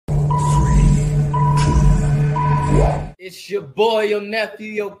It's your boy, your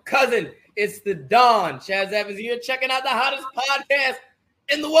nephew, your cousin. It's the Don. Chaz Evans. You're checking out the hottest podcast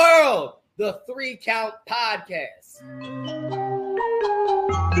in the world, the 3 Count Podcast.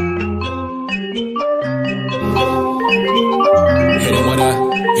 Hit him with a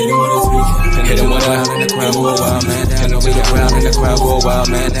in the crowd go wild, man. Down nobody around in the crowd go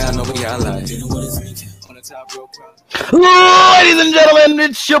wild, man. Down nobody I like. Ladies and gentlemen,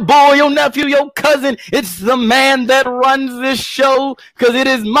 it's your boy, your nephew, your cousin. It's the man that runs this show, because it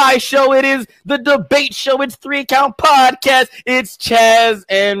is my show. It is the debate show. It's 3 Count Podcast. It's Chaz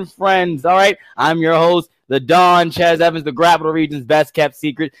and Friends. All right, I'm your host, the Don Chaz Evans, the Capital Region's best kept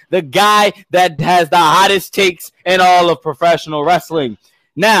secret, the guy that has the hottest takes in all of professional wrestling.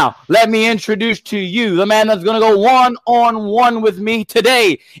 Now, let me introduce to you the man that's going to go one-on-one with me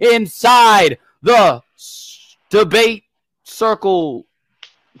today inside the debate circle.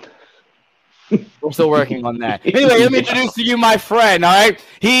 We're still working on that. Anyway, let me introduce to you my friend, all right?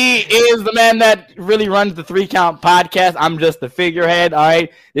 He is the man that really runs the 3 Count Podcast. I'm just the figurehead, all right?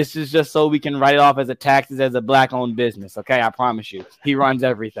 This is just so we can write it off as a taxes as a black-owned business, okay? I promise you. He runs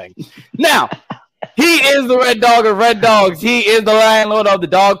everything. Now, he is the Red Dog of Red Dogs. He is the landlord of the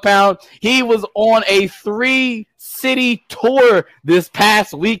Dog Pound. He was on a 3-city tour this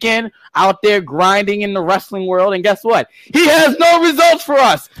past weekend out there grinding in the wrestling world. And guess what? He has no results for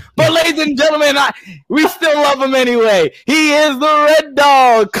us. But ladies and gentlemen, we still love him anyway. He is the Red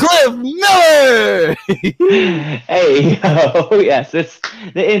Dog, Cliff Miller. Hey, yes, it's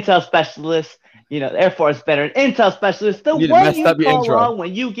the Intel specialist. You know, the Air Force veteran, Intel specialist, the one you call on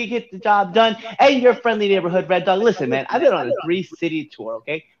when you get the job done, and your friendly neighborhood Red Dog. Listen, man, I've been on a 3-city tour,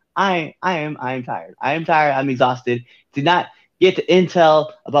 okay? I am tired. I am tired. I'm exhausted. Did not get to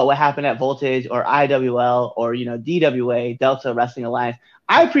intel about what happened at Voltage or IWL or, DWA, Delta Wrestling Alliance.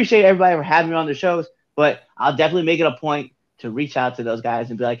 I appreciate everybody for having me on the shows, but I'll definitely make it a point to reach out to those guys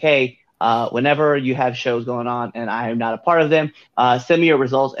and be like, hey, whenever you have shows going on and I am not a part of them, send me your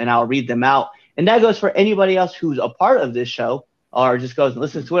results and I'll read them out. And that goes for anybody else who's a part of this show or just goes and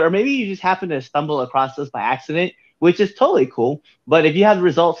listens to it. Or maybe you just happen to stumble across this by accident, which is totally cool. But if you have the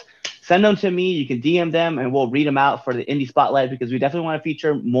results, send them to me. You can DM them and we'll read them out for the Indie Spotlight, because we definitely want to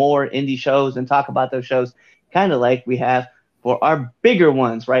feature more indie shows and talk about those shows kind of like we have for our bigger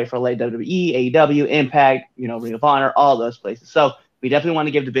ones, right? For like WWE, AEW, Impact, Ring of Honor, all those places. So we definitely want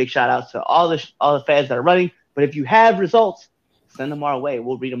to give the big shout outs to all the fans that are running. But if you have results, send them our way.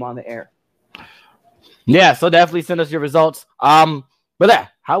 We'll read them on the air. Yeah, so definitely send us your results. But yeah,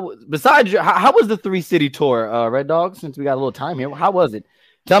 how was the 3-city tour, Red Dog? Since we got a little time here, how was it?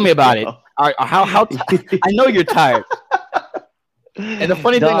 Tell me about it. How I know you're tired. And the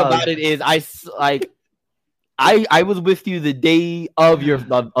funny thing about it is, I was with you the day of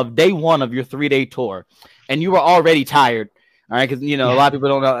day one of your 3-day tour, and you were already tired. All right, because a lot of people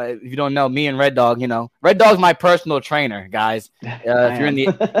don't know. If you don't know, me and Red Dog, Red Dog's my personal trainer, guys.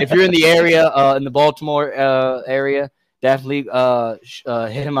 If you're in the area, in the Baltimore area, definitely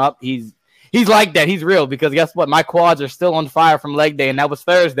hit him up. He's like that. He's real, because guess what? My quads are still on fire from leg day, and that was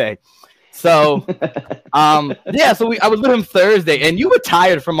Thursday. So, yeah. So I was with him Thursday, and you were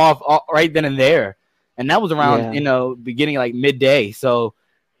tired from off right then and there, and that was around beginning like midday. So.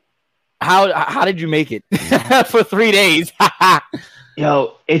 How did you make it for 3 days?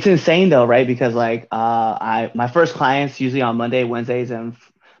 It's insane though, right? Because my first clients usually on Monday, Wednesdays, and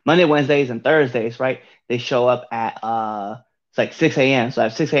Thursdays, right? They show up at it's like 6 a.m. So I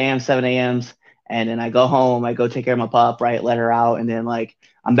have 6 a.m., 7 a.m.s, and then I go home, I go take care of my pup, right? Let her out, and then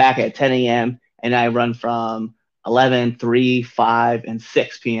I'm back at 10 a.m. and I run from 11, 3, 5, and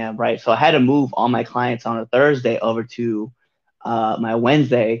 6 p.m. right? So I had to move all my clients on a Thursday over to my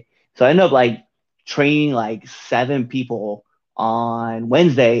Wednesday. So I ended up training 7 people on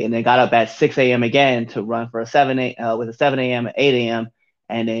Wednesday, and then got up at 6 a.m. again to run for a 7 a.m., 8 a.m.,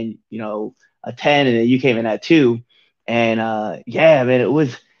 and then a 10, and then you came in at 2, and man, it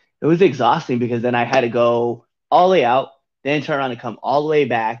was exhausting, because then I had to go all the way out, then turn around and come all the way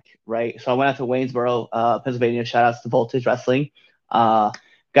back, right? So I went out to Waynesboro, Pennsylvania. Shout outs to Voltage Wrestling. Got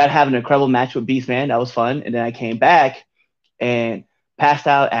to have an incredible match with Beastman. That was fun, and then I came back and passed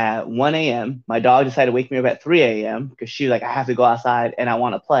out at 1 a.m. My dog decided to wake me up at 3 a.m. because she was like, I have to go outside and I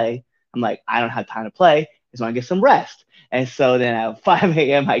want to play. I'm like, I don't have time to play. I just want to get some rest. And so then at 5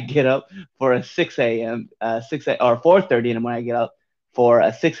 a.m. I get up for a 6 a.m. or 4:30 in the morning. I get up for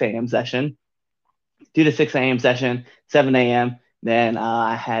a 6 a.m. session. Do the 6 a.m. session, 7 a.m. Then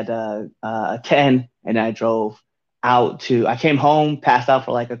I had a 10, and I drove out to. I came home, passed out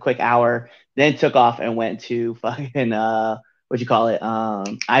for a quick hour, then took off and went to fucking IWL.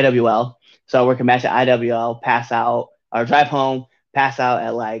 So I work a match at IWL, pass out, or drive home, pass out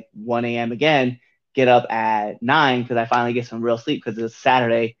at like 1 a.m. again, get up at 9 because I finally get some real sleep because it's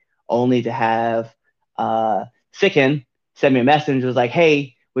Saturday, only to have Sicken send me a message. Was like,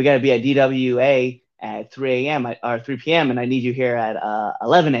 hey, we got to be at DWA at 3 a.m. or 3 p.m. and I need you here at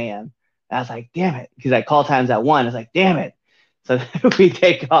 11 a.m. And I was like, damn it, because I call times at 1. I was like, damn it. So we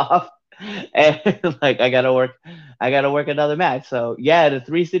take off, and like I gotta work another match. So yeah, the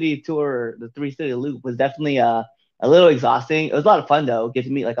 3-city tour, the 3-city loop was definitely a little exhausting. It was a lot of fun though. Get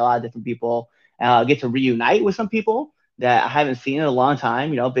to meet like a lot of different people. Get to reunite with some people that I haven't seen in a long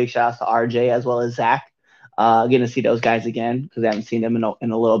time. You know, big shout outs to RJ as well as Zach. Getting to see those guys again because I haven't seen them in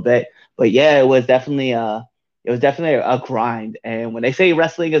a little bit. But yeah, it was definitely a grind. And when they say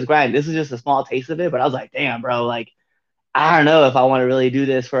wrestling is grind, this is just a small taste of it. But I was like, damn, bro, like I don't know if I want to really do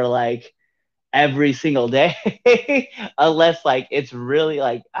this for like every single day, unless like it's really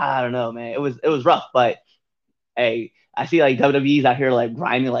like I don't know, man. It was rough, but hey, I see like WWE's out here like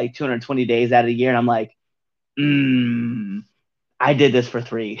grinding like 220 days out of the year, and I'm like, I did this for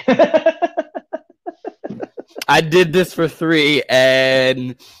 3. I did this for 3,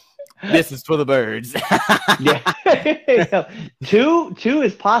 and this is for the birds. Yeah. Two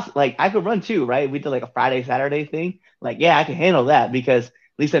is possible. Like I could run 2, right? We did like a Friday, Saturday thing. Like, yeah, I can handle that because at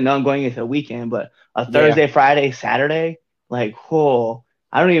least I know I'm going into the weekend. But a Thursday, Friday, Saturday, like, whoa.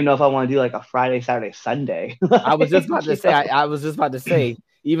 I don't even know if I want to do like a Friday, Saturday, Sunday. I was just about to say. I was just about to say.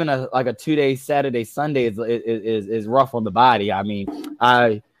 Even a 2-day Saturday, Sunday is rough on the body. I mean,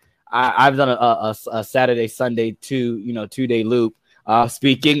 I've done a Saturday, Sunday 2-day loop.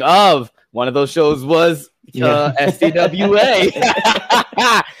 Speaking of, one of those shows was SCWA.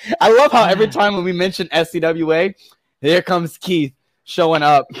 I love how every time when we mention SCWA, here comes Keith showing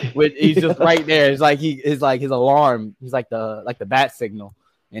up with he's just right there. It's like his alarm. He's like the bat signal,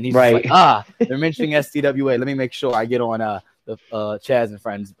 and he's right. Like, they're mentioning SCWA. Let me make sure I get on the Chaz and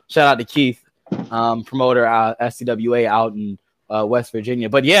Friends. Shout out to Keith, promoter SCWA out in West Virginia.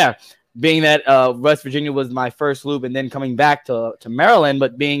 But yeah, being that West Virginia was my first loop, and then coming back to Maryland,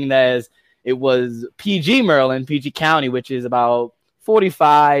 but being that it was PG Maryland, PG County, which is about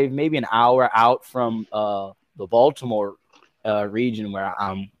 45, maybe an hour out from the Baltimore region where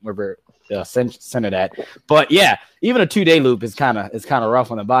we're centered at. But yeah, even a 2-day loop is kind of rough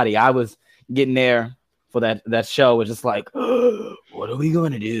on the body. I was getting there for that show, was just like, what are we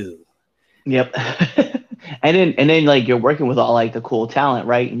going to do? Yep. And then like you're working with all like the cool talent,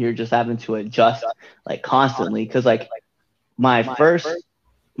 right? And you're just having to adjust like constantly because like my first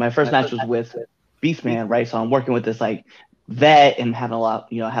match was with Beastman, right? So I'm working with this like vet and having a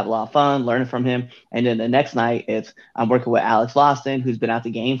lot of fun, learning from him. And then the next night I'm working with Alex Lawson, who's been out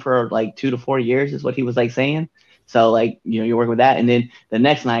the game for like 2 to 4 years, is what he was like saying. So like you're working with that, and then the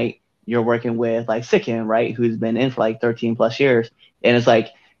next night you're working with like Sicken, right? Who's been in for like 13 plus years, and it's like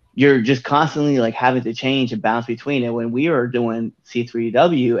you're just constantly like having to change and bounce between it. When we were doing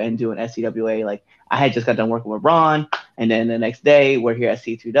C3W and doing SCWA, like I had just got done working with Ron, and then the next day we're here at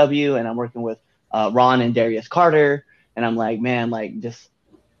C3W and I'm working with Ron and Darius Carter, and I'm like, man, like just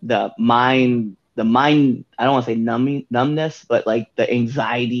the mind, I don't want to say numbness, but like the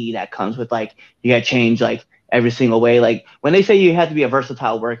anxiety that comes with like you got to change like every single way. Like when they say you have to be a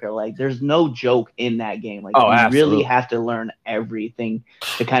versatile worker, like there's no joke in that game. Like you absolutely. Really have to learn everything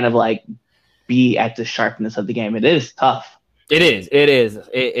to kind of like be at the sharpness of the game. It is tough. It is.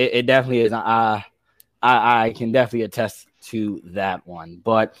 It definitely is. I can definitely attest to that one.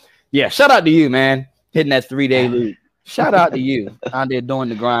 But yeah, shout out to you, man, hitting that 3-day loop. Shout out to you out there doing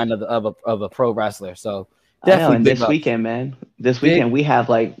the grind of a pro wrestler. So definitely. And this weekend, man. This weekend we have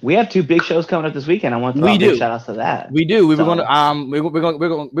 2 big shows coming up this weekend. I want to throw big shout outs to that. We do. We're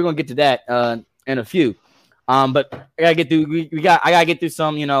gonna get to that in a few. But I gotta get through. I gotta get through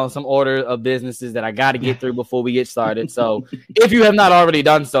some order of businesses that I gotta get through before we get started. So if you have not already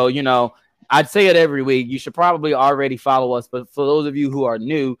done so, I'd say it every week. You should probably already follow us. But for those of you who are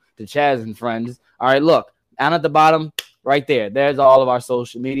new to Chaz and Friends, all right, look down at the bottom. Right there. There's all of our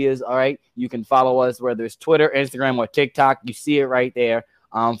social medias. All right. You can follow us, whether it's Twitter, Instagram, or TikTok. You see it right there.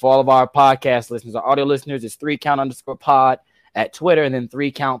 For all of our podcast listeners, our audio listeners, it's 3count_pod at Twitter, and then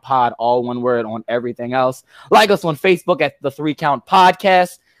 3countpod, all one word on everything else. Like us on Facebook at the 3Count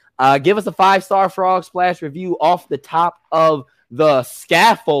Podcast. Give us a 5-star Frog Splash review off the top of the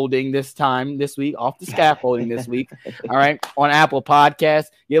scaffolding this week, off the scaffolding this week. All right. On Apple Podcasts.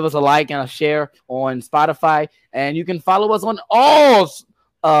 Give us a like and a share on Spotify. And you can follow us on all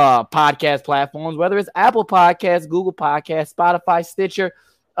podcast platforms, whether it's Apple Podcasts, Google Podcasts, Spotify, Stitcher,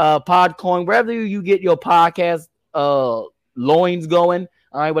 Podcoin, wherever you get your podcast loins going.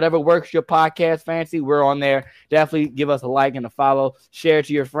 All right, whatever works your podcast fancy, we're on there. Definitely give us a like and a follow. Share it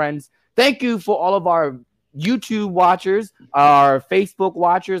to your friends. Thank you for all of our YouTube watchers, our Facebook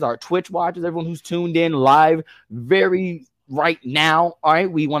watchers, our Twitch watchers, everyone who's tuned in live right now. All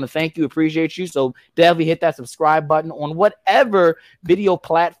right, we want to thank you, appreciate you. So definitely hit that subscribe button on whatever video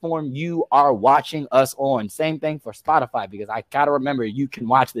platform you are watching us on. Same thing for Spotify, because I gotta remember you can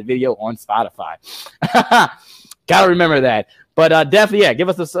watch the video on Spotify. Gotta remember that. But definitely, yeah, give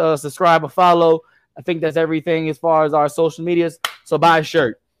us a subscribe, a follow. I think that's everything as far as our social medias. So buy a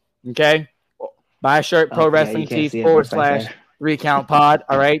shirt, okay? Buy a shirt, Pro Wrestling Tees /3 Count Pod.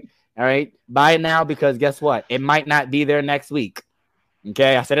 All right. Buy it now, because guess what? It might not be there next week.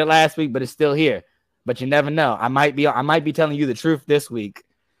 Okay. I said it last week, but it's still here. But you never know. I might be telling you the truth this week.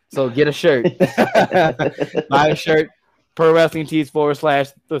 So get a shirt. Buy a shirt. Pro Wrestling Tees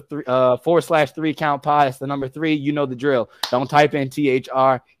 /3 Count Pod. It's the number 3. You know the drill. Don't type in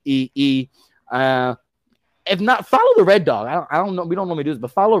THREE. If not, follow the Red Dog. I don't know. We don't normally do this, but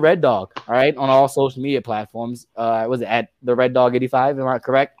follow Red Dog. All right, on all social media platforms. Was it at the Red Dog 85? Am I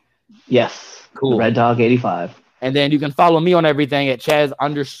correct? Yes. Cool. Red Dog 85. And then you can follow me on everything at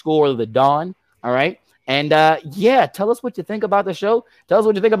Chaz_the Dawn. All right. And yeah, tell us what you think about the show. Tell us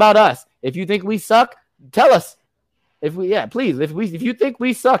what you think about us. If you think we suck, tell us. Please. If you think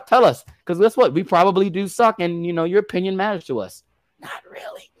we suck, tell us. Because guess what? We probably do suck, and your opinion matters to us. Not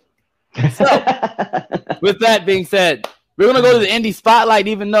really. So, with that being said, we're going to go to the Indie Spotlight,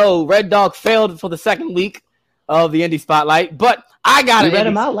 even though Red Dog failed for the second week of the Indie Spotlight. But I got it. We read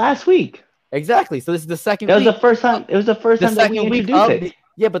him out last week. Exactly. So this is the second week. It was the first time that we introduced it.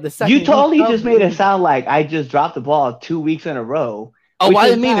 Yeah, but the second You totally just made it sound like I just dropped the ball 2 weeks in a row. Oh, I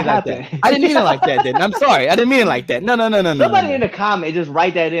didn't mean it like that. I didn't mean it like that, I'm sorry. I didn't mean it like that. No. Somebody in the comment just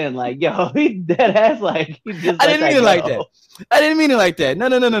write that in, like, yo, he dead ass, like, he just I didn't mean it like that. I didn't mean it like that. No. I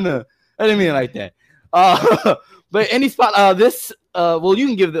didn't mean it like that. But any spot, well, you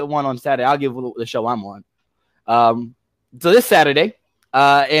can give the one on Saturday. I'll give the show I'm on. So this Saturday,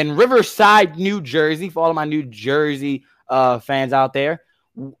 in Riverside, New Jersey, for all of my New Jersey fans out there,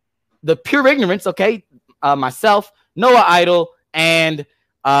 the Pure Ignorance, okay, myself, Noah Idol, and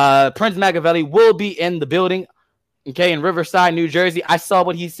Prince Machiavelli will be in the building, okay, in Riverside, New Jersey. I saw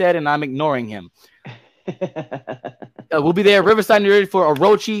what he said, and I'm ignoring him. We'll be there, Riverside, New Jersey, for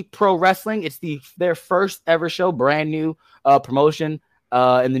Orochi Pro Wrestling. It's their first ever show, brand new promotion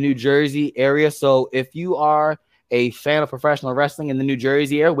in the New Jersey area. So if you are a fan of professional wrestling in the New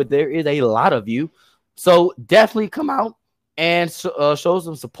Jersey area, there is a lot of you. So definitely come out and show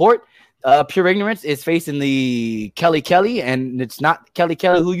some support. Pure Ignorance is facing the Kelly, and it's not Kelly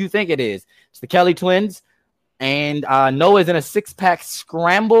who you think it is. It's the Kelly twins. And Noah's in a 6-pack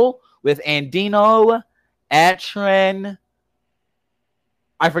scramble with Andino, Atron.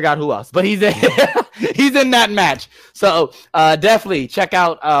 I forgot who else, but he's in, he's in that match. So definitely check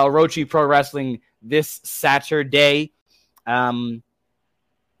out Orochi Pro Wrestling this Saturday.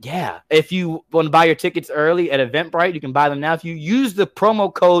 Yeah, if you want to buy your tickets early at Eventbrite, you can buy them now. If you use the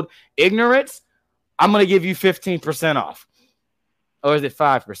promo code IGNORANCE, I'm going to give you 15% off. Or is it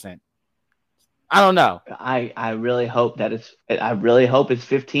 5%? I don't know. I really hope that I really hope it's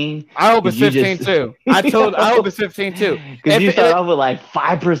 15. I hope it's 15 too. I hope it's 15 too. Because you start off with like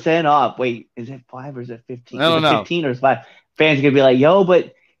 5% off. Wait, is it 5 or is it 15? I don't know. 15 or is 5? Fans are gonna be like, yo,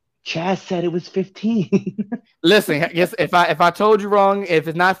 but Chaz said it was 15. Listen, if I told you wrong, if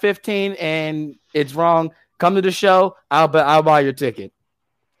it's not 15 and it's wrong, come to the show. I'll buy your ticket.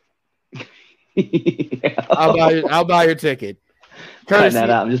 Yeah. I'll buy your ticket. Cutting that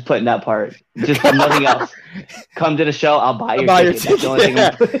out. I'm just putting that part. Just nothing else. Come to the show. I'll buy your ticket. That's the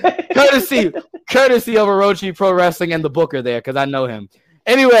only thing. Courtesy of Orochi Pro Wrestling and the booker there, because I know him.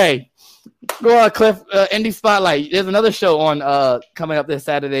 Anyway, go on, Cliff. Indie Spotlight. There's another show on coming up this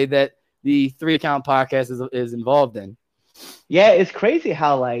Saturday that the 3 Count Podcast is involved in. Yeah, it's crazy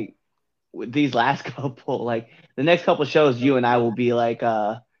how like with these last couple, like the next couple shows, you and I will be like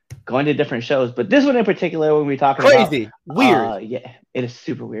going to different shows, but this one in particular, when we're talking crazy, about, weird. Yeah, it is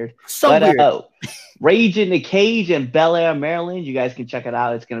super weird. Weird. Rage in the Cage in Bel Air, Maryland. You guys can check it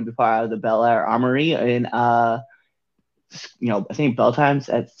out. It's going to be part of the Bel Air Armory, and I think bell time's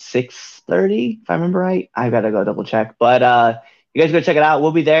at 6:30, if I remember right. I gotta go double check, but you guys go check it out.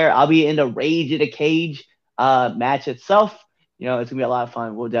 We'll be there. I'll be in the Rage in the Cage match itself. It's gonna be a lot of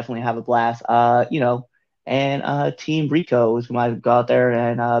fun. We'll definitely have a blast. And Team Rico is going to go out there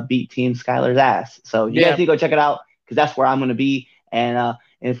and beat Team Skylar's ass. So you guys need to go check it out because that's where I'm going to be. And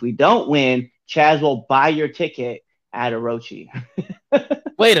if we don't win, Chaz will buy your ticket at Orochi.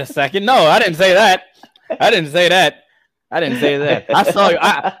 Wait a second. No, I didn't say that. I didn't say that.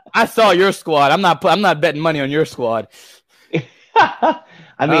 I saw your squad. I'm not betting money on your squad. I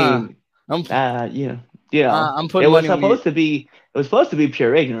mean, I'm putting it was money on you. supposed to be. It was supposed to be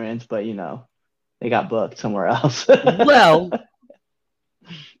pure ignorance, but they got booked somewhere else. Well,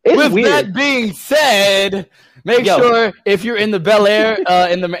 with weird. that being said, make sure if you're in the Bel Air,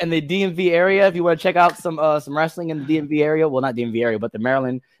 in the DMV area, if you want to check out some wrestling in the DMV area, well, not DMV area, but the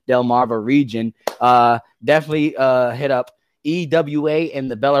Maryland Delmarva region, definitely hit up EWA in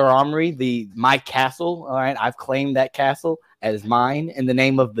the Bel Air Armory, my castle. All right, I've claimed that castle as mine in the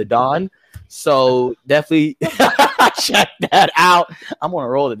name of the Dawn. So definitely check that out. I'm on a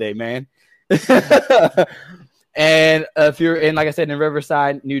roll today, man. And if you're in, like I said, in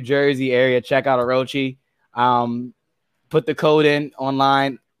Riverside, New Jersey area, check out Orochi. Put the code in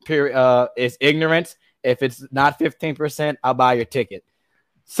online. It's ignorance. If it's not 15%, I'll buy your ticket.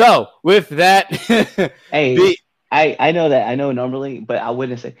 So with that, hey, I know that. I know normally, but I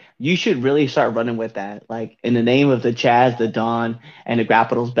wouldn't say you should really start running with that. Like in the name of the Chaz, the Dawn, and the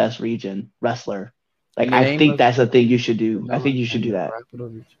Grapple's best region wrestler. Like I think that's the thing you should do. I think you should do that.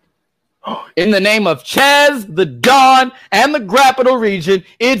 In the name of Chaz, the Dawn, and the Grappital region,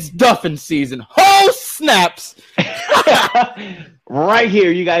 it's Duffin season. Oh, snaps! Right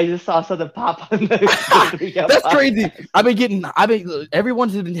here, you guys just saw something pop on the That's crazy. Everyone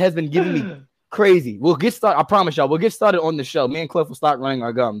has been giving me crazy. We'll get started. I promise y'all, we'll get started on the show. Me and Cliff will start running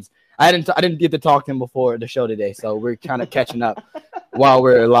our gums. I didn't get to talk to him before the show today, so we're kind of catching up while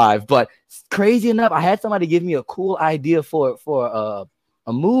we're live. But crazy enough, I had somebody give me a cool idea for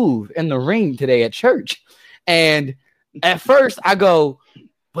a move in the ring today at church. And at first I go,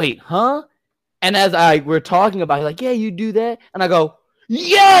 wait, huh? And as we're talking about it, like, yeah, you do that. And I go,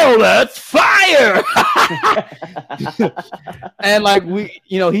 yo, that's fire. And like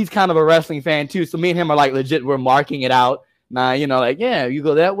he's kind of a wrestling fan too. So me and him are like legit, we're marking it out. Now, like, yeah, you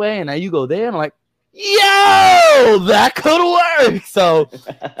go that way and now you go there. And I'm like, yo, that could work. So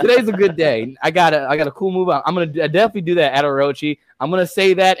today's a good day. I got a cool move. I'm gonna definitely do that at Orochi. I'm gonna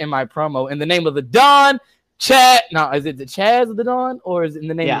say that in my promo in the name of the Dawn. Now, is it the Chaz of the Dawn or is it in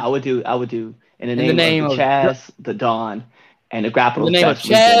the name? Yeah, I would do in the name of the Chaz, the Dawn, and the Grapple. In the name of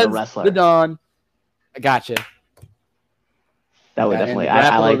Chaz, the Dawn. I gotcha. That would definitely.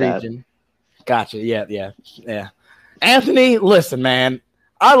 I like region. That. Gotcha. Yeah. Anthony, listen, man.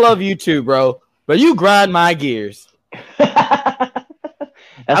 I love you too, bro. But you grind my gears. That's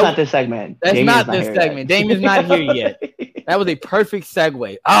not this segment. That's Damien's not this segment. Damien's not here yet. That was a perfect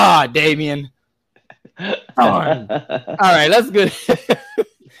segue. Damien. Darn. All right, let's get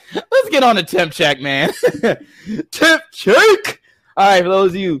on the temp check, man. Temp check. All right, for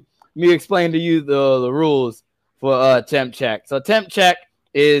those of you, me explain to you the rules for temp check. So temp check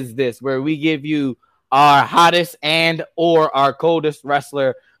is this, where we give you our hottest and or our coldest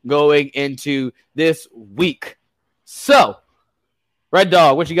wrestler going into this week. So, Red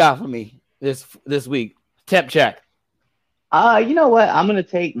Dog, what you got for me this week? Temp check. You know what? I'm gonna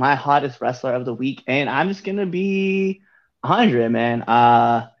take my hottest wrestler of the week, and I'm just gonna be 100, man.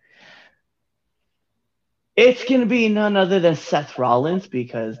 It's gonna be none other than Seth Rollins,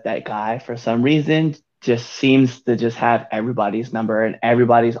 because that guy, for some reason, just seems to just have everybody's number, and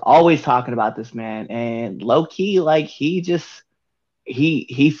everybody's always talking about this man. And low key, like he's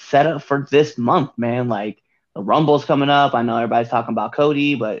set up for this month, man. Like the Rumble's coming up. I know everybody's talking about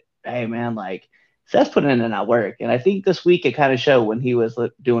Cody, but hey, man, like Seth's putting in that work. And I think this week it kind of showed when he was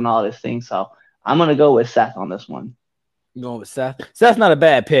doing all this thing. So I'm going to go with Seth on this one. You going with Seth? Seth's not a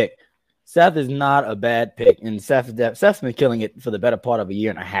bad pick. Seth is not a bad pick. And Seth's been killing it for the better part of a year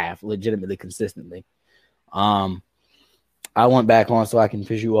and a half, legitimately, consistently. I went back on so I can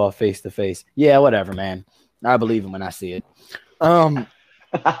fish you off face to face. Yeah, whatever, man. I believe him when I see it. My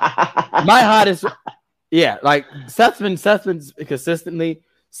hottest, yeah, like Seth's been consistently.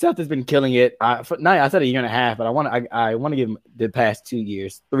 Seth has been killing it. I said a year and a half, but I want to give him the past 2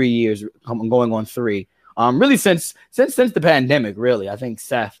 years, 3 years. I'm going on 3. Really since the pandemic. Really, I think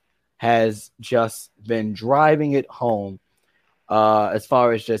Seth has just been driving it home. As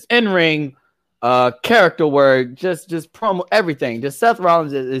far as just in ring, character work, just promo, everything. Just Seth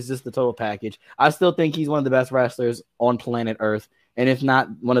Rollins is just the total package. I still think he's one of the best wrestlers on planet Earth, and if not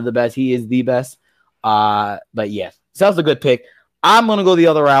one of the best, he is the best. But yes, Seth's a good pick. I'm going to go the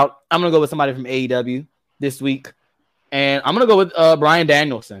other route. I'm going to go with somebody from AEW this week. And I'm going to go with Bryan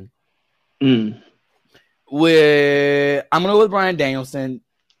Danielson. I'm going to go with Bryan Danielson.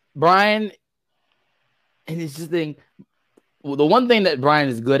 Bryan, and it's just the one thing that Bryan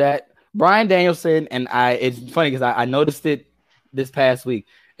is good at, Bryan Danielson, and it's funny because I noticed it this past week,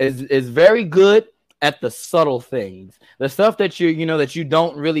 is very good at the subtle things, the stuff that that you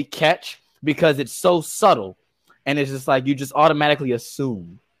don't really catch because it's so subtle, and it's just like you just automatically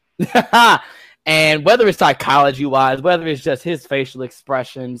assume. And whether it's psychology wise, whether it's just his facial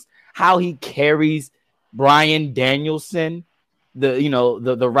expressions, how he carries Bryan Danielson,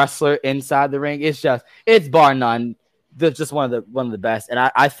 the wrestler inside the ring, it's bar none. That's just one of the best. And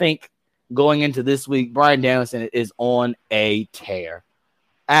I think going into this week, Bryan Danielson is on a tear.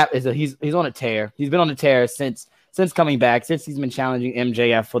 He's on a tear. He's been on a tear since coming back, since he's been challenging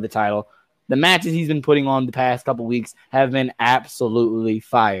MJF for the title. The matches he's been putting on the past couple weeks have been absolutely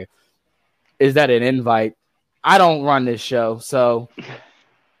fire. Is that an invite? I don't run this show, so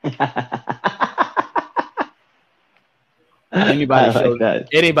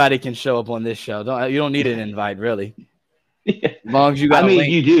anybody can show up on this show. You don't need an invite, really. Yeah. As long as you got. I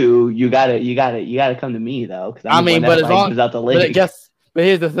mean, you do. You gotta come to me though. But as long out the link. But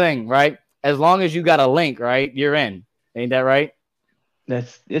here's the thing, right? As long as you got a link, right, you're in. Ain't that right?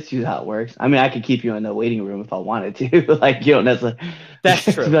 That's usually how it works. I mean, I could keep you in the waiting room if I wanted to. Like, you don't necessarily. That's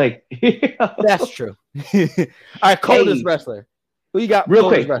true. Like, that's true. All right, coldest wrestler. Who you got? Real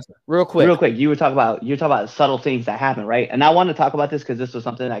quick. Real quick. You were talking about subtle things that happen, right? And I want to talk about this because this was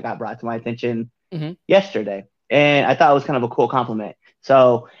something that got brought to my attention yesterday, and I thought it was kind of a cool compliment.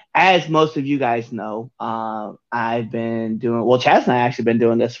 So, as most of you guys know, I've been doing. Well, Chaz and I actually been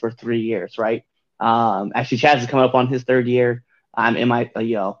doing this for 3 years, right? Actually, Chaz is coming up on his 3rd year. I'm in my,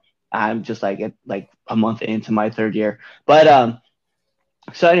 I'm just like a month into my 3rd year. But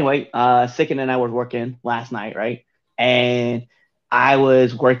so anyway, Sicken and I were working last night, right? And I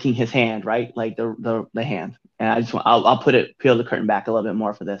was working his hand, right? Like the hand. And I'll peel the curtain back a little bit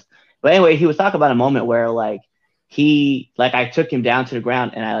more for this. But anyway, he was talking about a moment where I took him down to the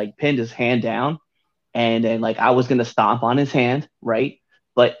ground and I pinned his hand down, and then I was gonna stomp on his hand, right?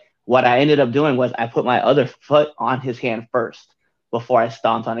 But what I ended up doing was I put my other foot on his hand first before I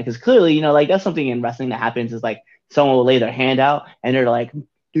stomped on it. Because clearly, that's something in wrestling that happens is someone will lay their hand out and they're like,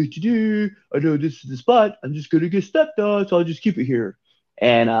 I know this is the spot. I'm just going to get stepped on, so I'll just keep it here.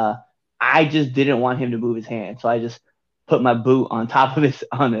 And I just didn't want him to move his hand. So I just put my boot on top of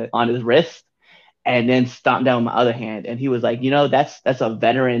on his wrist and then stomped down with my other hand. And he was like, that's a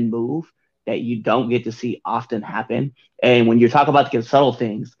veteran move that you don't get to see often happen. And when you talk about the subtle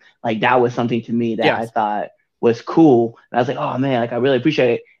things, that was something to me that I thought was cool. And I was like, oh man, I really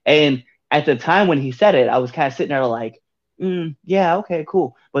appreciate it. And at the time when he said it, I was kind of sitting there yeah, okay,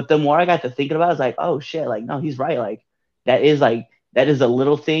 cool. But the more I got to thinking about it, I was like, oh shit, no, he's right. That is the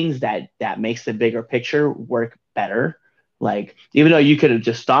little things that makes the bigger picture work better. Even though you could have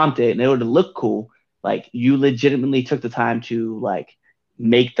just stomped it and it would have looked cool, you legitimately took the time to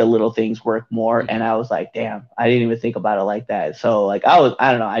make the little things work more. And I was like, damn, I didn't even think about it like that. So I don't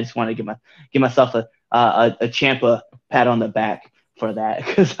know. I just want to give myself a Ciampa pat on the back for that,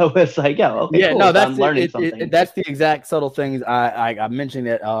 because I was like, cool. No, I'm learning something. That's the exact subtle things I mentioned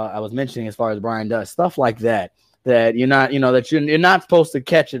that I was mentioning as far as Bryan does stuff like that you're not that you're not supposed to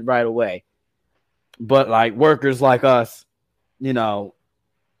catch it right away, but workers like us,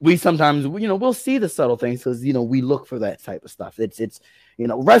 we sometimes we'll see the subtle things because we look for that type of stuff. It's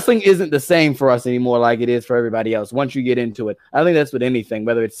wrestling isn't the same for us anymore like it is for everybody else. Once you get into it, I think that's with anything,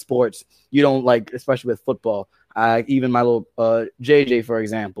 whether it's sports, you don't especially with football. Even my little JJ, for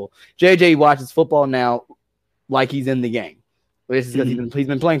example, JJ watches football now like he's in the game. This is because he's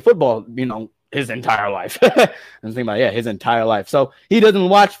been playing football, his entire life. I'm thinking about his entire life. So he doesn't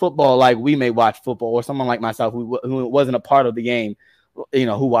watch football like we may watch football, or someone like myself who wasn't a part of the game,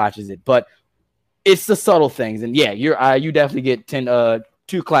 who watches it. But it's the subtle things, and you definitely get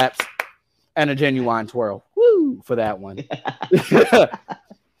 2 claps and a genuine twirl. Woo for that one.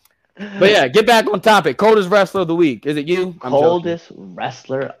 But get back on topic. Coldest wrestler of the week. Is it you? Coldest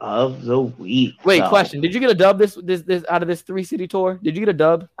wrestler of the week. Wait, question. Did you get a dub this out of this 3-city tour? Did you get a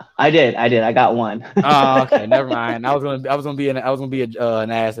dub? I did. I got one. Oh, okay. Never mind. I was gonna be an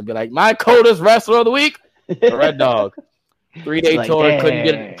ass and be like, my coldest wrestler of the week, the Red Dog. 3-day tour,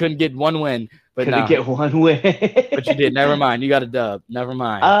 dang. couldn't get one win. But couldn't get one win. But you did. Never mind. You got a dub. Never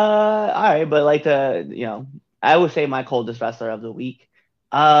mind. All right, but I would say my coldest wrestler of the week.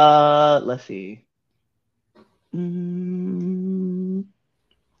 Let's see. I'm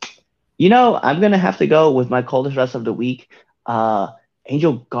gonna have to go with my coldest wrestler of the week,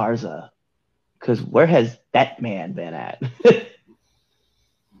 Angel Garza, because where has that man been at?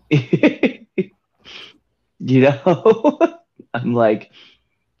 I'm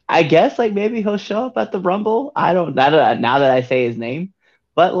I guess maybe he'll show up at the Rumble. I don't now that I say his name,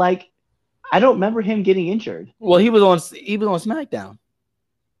 but I don't remember him getting injured. Well, he was on SmackDown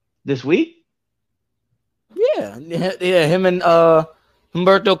this week. Yeah, him and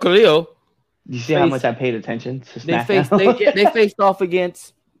Humberto Carrillo. You see how much I paid attention to They SmackDown? faced off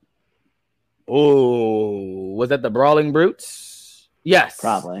against. Oh, was that the Brawling Brutes? Yes,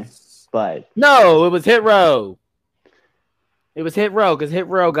 Probably, but no, it was Hit Row. It was Hit Row because Hit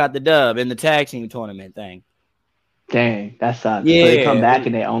Row got the dub in the tag team tournament thing. dang, that sucks. So they come Yeah, back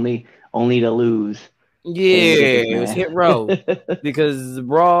and they only to lose. yeah, They get this it was man. Hit Row because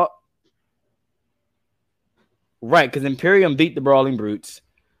Raw. Right, because Imperium beat the Brawling Brutes,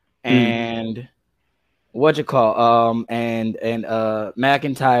 and and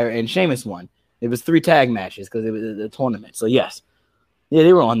McIntyre and Sheamus won. It was 3 tag matches because it was the tournament. So yes, yeah,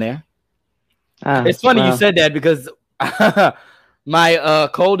 they were on there. It's funny you said that because my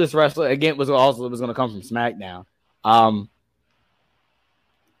coldest wrestler again was going to come from SmackDown.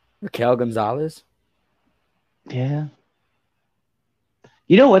 Raquel Gonzalez. Yeah.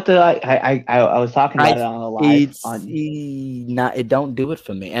 You know what? I was talking about it on the live. It don't do it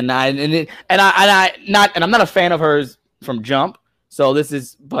for me, and I'm not a fan of hers from Jump. So this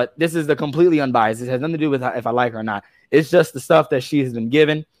is the completely unbiased. It has nothing to do with if I like her or not. It's just the stuff that she has been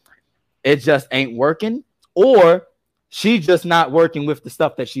given. It just ain't working, or she's just not working with the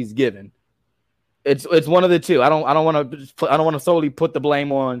stuff that she's given. It's one of the two. I don't want to solely put the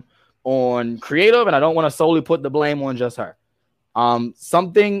blame on creative, and I don't want to solely put the blame on just her.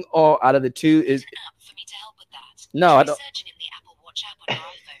 Something or out of the two is for me to help with that. No, I don't. In the Apple Watch app on your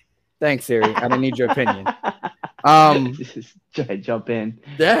iPhone. Thanks, Siri. I don't need your opinion. Just try to jump in.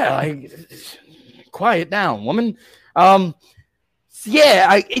 Yeah, quiet down, woman.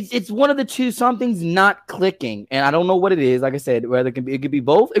 It's one of the two. Something's not clicking, and I don't know what it is. Like I said, whether it could be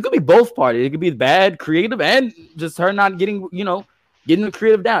both. It could be both parties. It could be bad creative and just her not getting the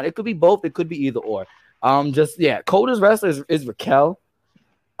creative down. It could be both. It could be either or. Coldest wrestler is Raquel.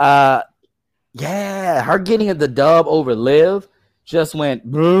 Her getting the dub over Liv just went.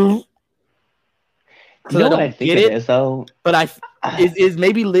 You know what I think it is though, but is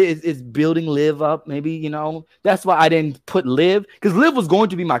maybe Liv is building Liv up. Maybe that's why I didn't put Liv because Liv was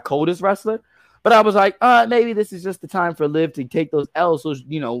going to be my coldest wrestler. But I was like, maybe this is just the time for Liv to take those L's. So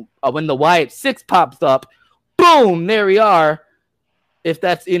when the Wyatt 6 pops up, boom, there we are. If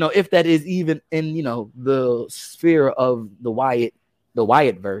that is even in the sphere of the Wyatt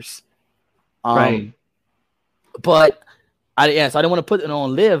verse, right? But so I didn't want to put it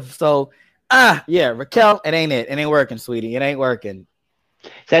on Liv. So Raquel, it ain't working, sweetie. It ain't working.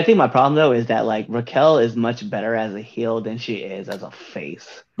 So I think my problem though is that like Raquel is much better as a heel than she is as a face.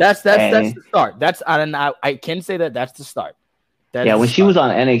 That's the start. I can say that's the start. When she was on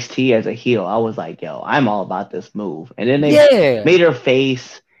NXT as a heel, I was like, yo, I'm all about this move. And then they made her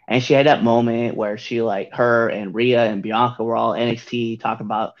face, and she had that moment where she her and Rhea and Bianca were all NXT talking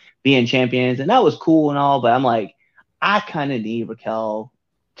about being champions, and that was cool and all, but I'm like, I kind of need Raquel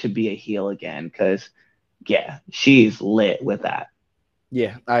to be a heel again because, she's lit with that.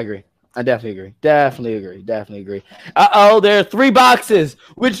 Yeah, I agree. I definitely agree. There are 3 boxes,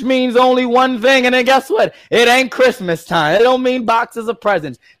 which means only one thing. And then guess what? It ain't Christmas time. It don't mean boxes of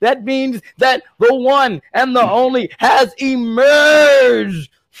presents. That means that the one and the only has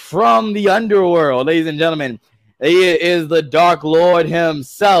emerged from the underworld. Ladies and gentlemen, he is the Dark Lord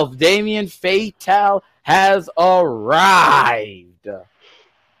himself. Damien Fatal has arrived.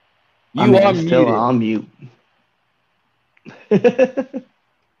 You are still on mute.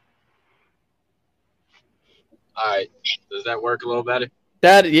 All right. Does that work a little better?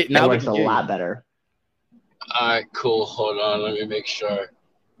 That works a lot better. All right, cool. Hold on. Let me make sure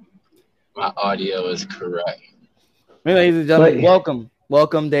my audio is correct. Ladies and gentlemen,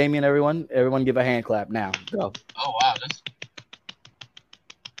 welcome, Damien, everyone. Everyone give a hand clap now. Go. Oh, wow.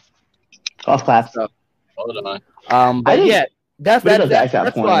 Golf claps. Hold on. That's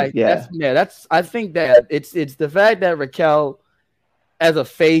why. Yeah. I think that it's the fact that Raquel as a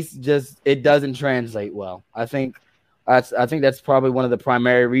face it doesn't translate well. I think that's probably one of the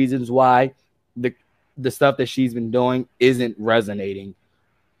primary reasons why the stuff that she's been doing isn't resonating.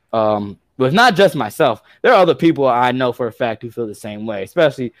 But not just myself. There are other people I know for a fact who feel the same way,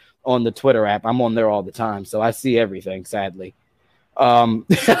 especially on the Twitter app. I'm on there all the time, so I see everything, sadly.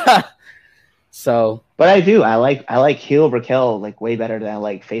 So, but I do. I like heel Raquel way better than I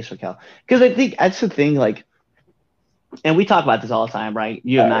like face Raquel because I think that's the thing. And we talk about this all the time, right?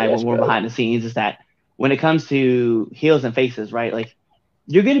 You and I, when we're behind the scenes, is that when it comes to heels and faces, right?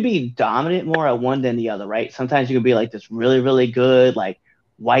 You're going to be dominant more at one than the other, right? Sometimes you can be this really, really good,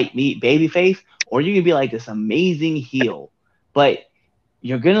 white meat baby face, or you can be this amazing heel, but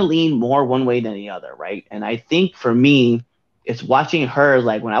you're going to lean more one way than the other, right? And I think for me, it's watching her,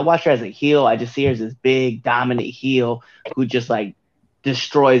 like when I watch her as a heel, I just see her as this big dominant heel who just like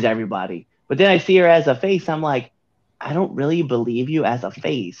destroys everybody. But then I see her as a face, I'm like, I don't really believe you as a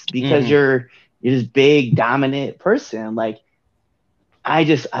face because you're this big dominant person. Like I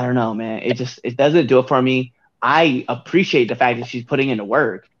don't know, man. It doesn't do it for me. I appreciate the fact that she's putting in the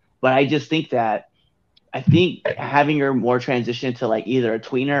work, but I think having her more transition to like either a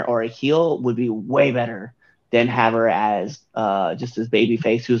tweener or a heel would be way better than have her as just this baby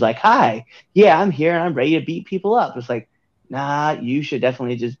face who's like, hi, yeah, I'm here and I'm ready to beat people up. It's like, nah, you should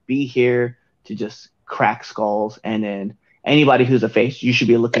definitely just be here to just crack skulls, and then anybody who's a face, you should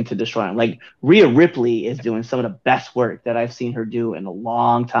be looking to destroy them. Like Rhea Ripley is doing some of the best work that I've seen her do in a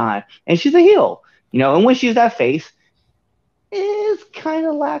long time, and she's a heel, and when she's that face, it's kind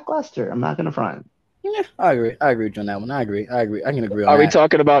of lackluster. I'm not gonna front. Yeah, I agree. I agree with you on that one. I agree. I can agree on Are that.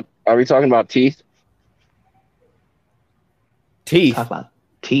 Are we talking about teeth? Teeth. Talk about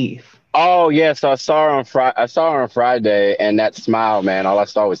teeth. Oh yeah, so I saw her on Friday, and that smile, man, all I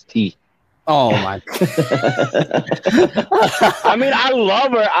saw was teeth. Oh my! I mean, I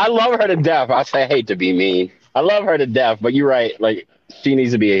love her. I love her to death. I hate to be mean. I love her to death, but you're right. Like she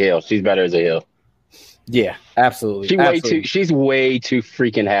needs to be a heel. She's better as a heel. Yeah, absolutely. She's way too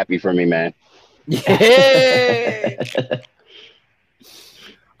freaking happy for me, man. Yeah.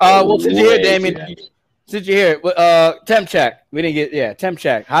 Well, since you're here, Damien, since you're here, temp check. We didn't get temp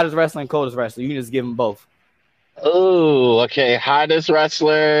check. Hottest wrestler and coldest wrestler. You can just give them both. Oh, okay. Hottest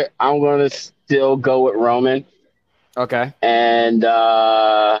wrestler. I'm gonna still go with Roman. Okay. And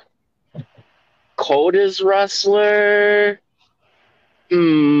coldest wrestler.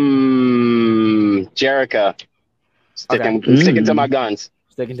 Jericho. Sticking to my guns.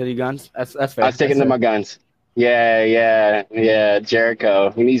 Sticking to your guns. That's fair. I'm sticking to my guns. Yeah.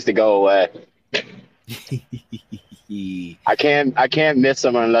 Jericho. He needs to go away. I can't miss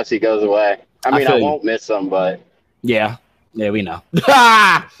him unless he goes away. I mean, I won't miss him, but yeah, we know.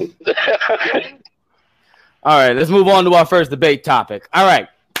 All right, let's move on to our first debate topic. All right,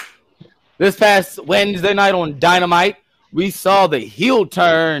 this past Wednesday night on Dynamite, we saw the heel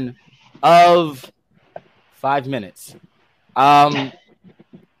turn of 5 minutes. Saraya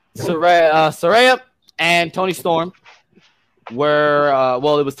and Toni Storm were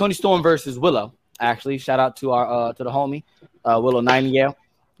it was Toni Storm versus Willow. Actually, shout out to our to the homie Willow Nightingale.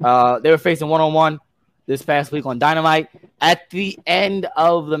 They were facing 1-on-1 this past week on Dynamite. At the end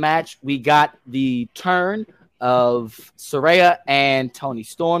of the match, we got the turn of Saraya and Toni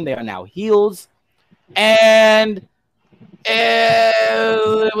Storm. They are now heels, and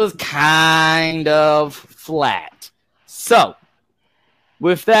it was kind of flat. So,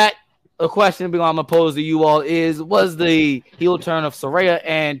 with that, a question I'm going to pose to you all is, was the heel turn of Saraya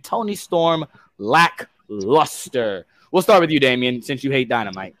and Toni Storm lackluster? We'll start with you, Damien, since you hate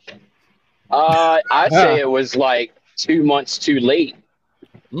Dynamite. I say it was like 2 months too late.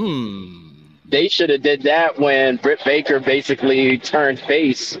 They should have did that when Britt Baker basically turned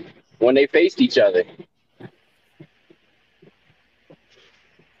face when they faced each other.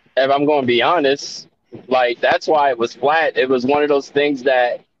 If I'm going to be honest, like that's why it was flat. It was one of those things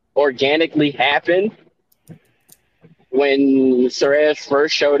that organically happened when Saraya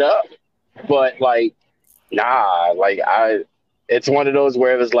first showed up, but like, nah, like it's one of those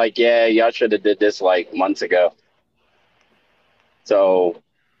where it was like, yeah, y'all should have did this like months ago. So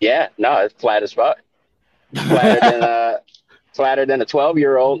yeah, no, it's flat as fuck. Flatter than a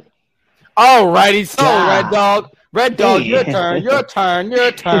 12-year-old. Alrighty, so Red Dog, your turn. Your turn.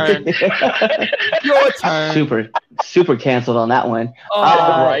 Super canceled on that one.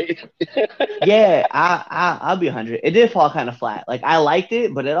 Right. Yeah, I'll be 100. It did fall kind of flat. Like I liked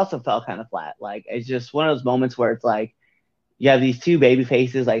it, but it also fell kind of flat. Like it's just one of those moments where it's like you have these two baby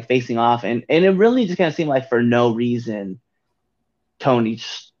faces like facing off, and it really just kind of seemed like for no reason Tony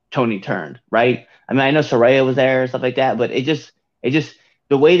turned, right? I mean, I know Saraya was there and stuff like that, but it just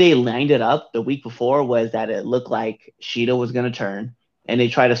the way they lined it up the week before was that it looked like Shida was going to turn, and they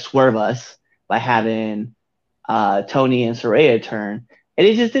tried to swerve us by having Tony and Saraya turn, and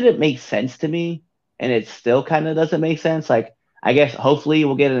it just didn't make sense to me, and it still kind of doesn't make sense. Like, I guess hopefully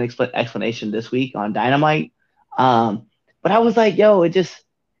we'll get an explanation this week on Dynamite. But I was like, yo,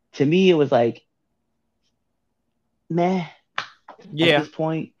 to me, it was like, meh. Yeah. At this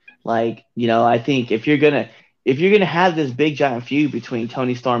point, like, I think if you're gonna have this big giant feud between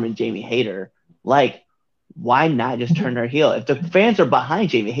Toni Storm and Jamie Hayter, like, why not just turn her heel? If the fans are behind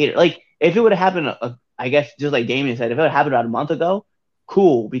Jamie Hayter, like, if it would have happened, I guess just like Damien said, if it would have happened about a month ago,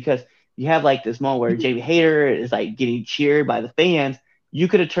 cool, because you have like this moment where Jamie Hayter is like getting cheered by the fans. You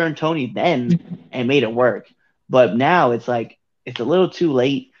could have turned Toni then and made it work. But now it's like it's a little too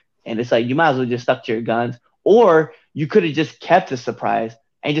late, and it's like you might as well just stuck to your guns, or you could have just kept the surprise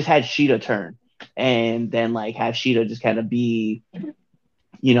and just had Sheeta turn, and then like have Sheeta just kind of be,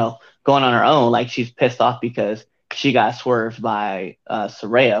 going on her own, like she's pissed off because she got swerved by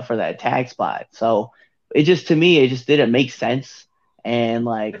Saraya for that tag spot. So it just didn't make sense, and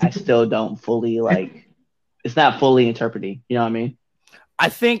like I still don't fully like. It's not fully interpreting. You know what I mean? I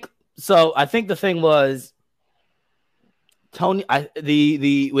think so. I think the thing was Tony. I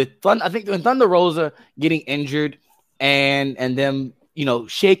think when Thunder Rosa getting injured and them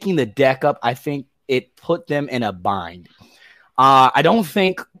shaking the deck up, I think it put them in a bind. I don't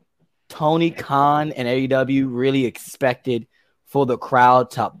think Tony Khan and AEW really expected for the crowd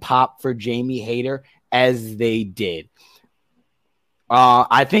to pop for Jamie Hayter as they did.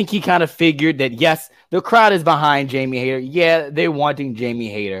 I think he kind of figured that, yes, the crowd is behind Jamie Hayter. Yeah, they're wanting Jamie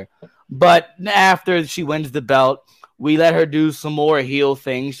Hayter. But after she wins the belt, we let her do some more heel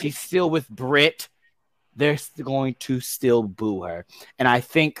things. She's still with Britt. They're going to still boo her. And I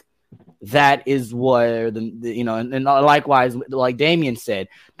think that is where and likewise, like Damian said,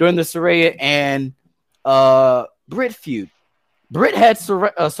 during the Saraya and Britt feud, Britt had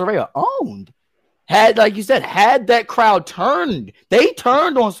Saraya owned. Had, like you said, had that crowd turned. They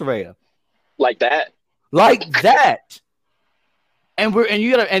turned on Saraya. Like that. And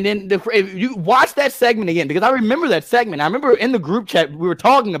if you watch that segment again, because I remember that segment. I remember in the group chat we were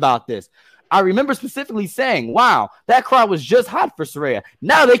talking about this. I remember specifically saying, wow, that crowd was just hot for Saraya.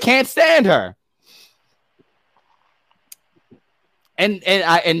 Now they can't stand her. And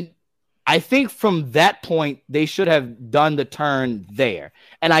I think from that point, they should have done the turn there.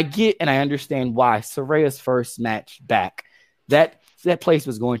 And I understand why. Saraya's first match back, that place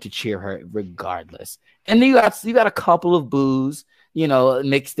was going to cheer her regardless. And you got a couple of boos,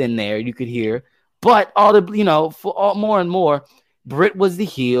 mixed in there, you could hear. But more and more, Britt was the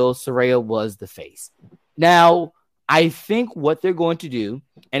heel, Saraya was the face. Now, I think what they're going to do,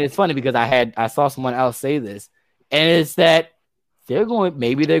 and it's funny because I saw someone else say this, and it's that they're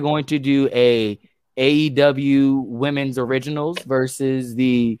going to do a AEW women's originals versus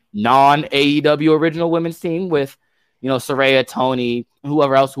the non-AEW original women's team with, Saraya, Tony,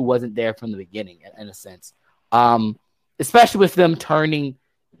 whoever else who wasn't there from the beginning, in a sense. Especially with them turning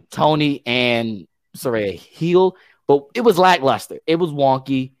Tony and Saraya heel, but it was lackluster. It was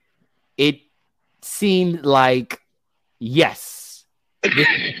wonky. It seemed like, yes, this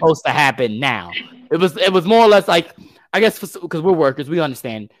is supposed to happen now. It was more or less like, I guess because we're workers, we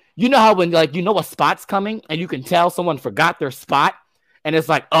understand. You know how when a spot's coming and you can tell someone forgot their spot and it's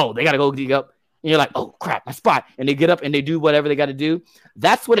like, oh, they got to go dig up. And you're like, oh, crap, my spot. And they get up and they do whatever they got to do.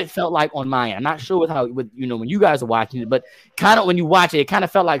 That's what it felt like on my end. I'm not sure when you guys are watching it, but kind of when you watch it kind of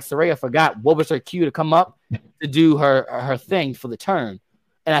felt like Saraya forgot what was her cue to come up to do her thing for the turn.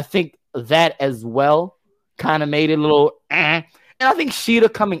 And I think that as well kind of made it a little And I think Sheeta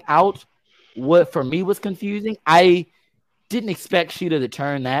coming out, what for me was confusing. I didn't expect Sheeta to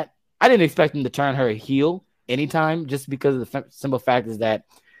turn that. I didn't expect him to turn her heel anytime, just because of the simple fact is that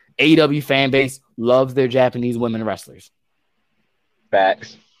AEW fan base loves their Japanese women wrestlers.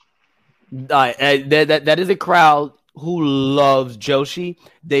 Facts. That is a crowd who loves Joshi.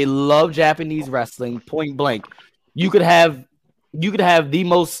 They love Japanese wrestling, point blank. You could have the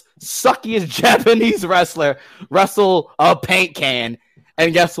most suckiest Japanese wrestler wrestle a paint can,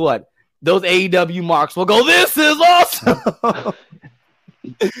 and guess what? Those AEW marks will go, this is awesome.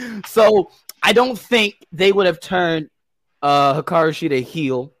 So I don't think they would have turned Hikaru Shida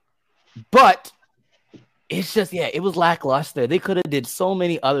heel, but it's just, it was lackluster. They could have did so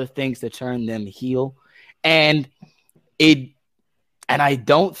many other things to turn them heel, and I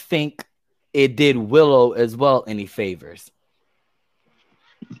don't think it did Willow as well any favors.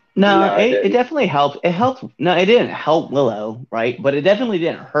 No, it definitely helped. It helped. No, it didn't help Willow, right? But it definitely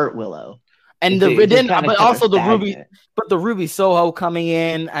didn't hurt Willow. And but also the Ruby, but the Ruby Soho coming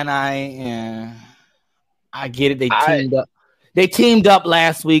in, and I get it. They teamed up. They teamed up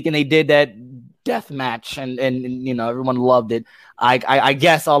last week, and they did that death match, and everyone loved it. I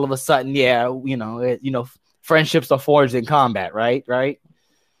guess all of a sudden, friendships are forged in combat, right?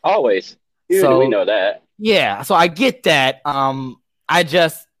 Always. We know that. Yeah, so I get that. I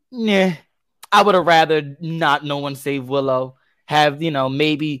just, I would have rather not no one save Willow. Have,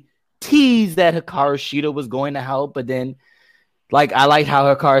 maybe tease that Hikaru Shida was going to help, but then, I like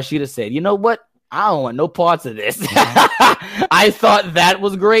how Hikaru Shida said, you know what? I don't want no parts of this. I thought that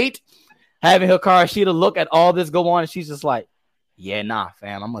was great. Having Hikaru Shida look at all this go on, and she's just like, yeah, nah,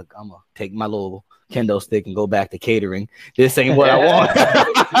 fam, I'm gonna take my little kendo stick and go back to catering. This ain't what I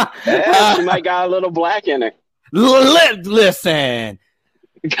want. She might got a little black in it. Listen.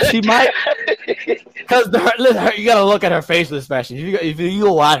 She might, because you gotta look at her facial expression. If you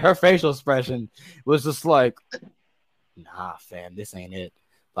go watch her facial expression, was just like, nah, fam, this ain't it.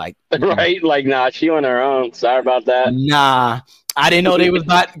 Like, right? Like, nah, she on her own. Sorry about that. Nah, I didn't know they was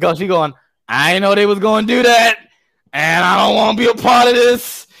not go. She going, I didn't know they was going to do that, and I don't want to be a part of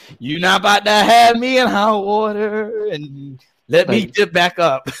this. You not about to have me in hot water, and let me dip back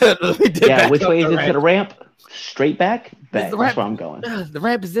up. Which way is it to the ramp? Straight back? Back. That's where I'm going. The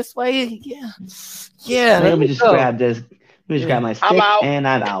ramp is this way. Yeah. Let me just grab this. Let me just grab my stick, and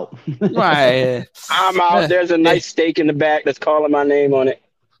I'm out. Right. I'm out. There's a nice steak in the back that's calling my name on it.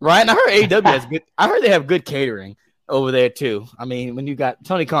 Right. And I heard AEW has good. I heard they have good catering over there too. I mean, when you got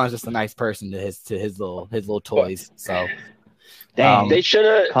Tony Khan's just a nice person to his little toys. So. They should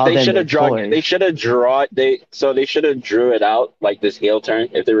have drew it out like this heel turn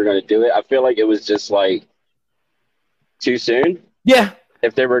if they were going to do it. I feel like it was just like too soon. Yeah.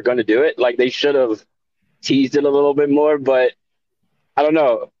 If they were going to do it, like they should have teased it a little bit more, but I don't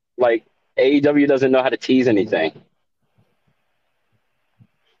know. Like AEW doesn't know how to tease anything.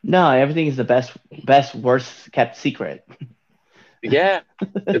 No, everything is the best, worst kept secret. Yeah,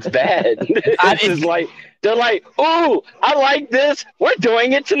 it's bad. It's just like they're like, "Oh, I like this. We're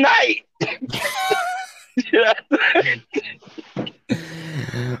doing it tonight."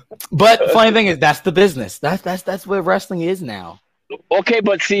 But funny thing is, that's the business. That's where wrestling is now. Okay,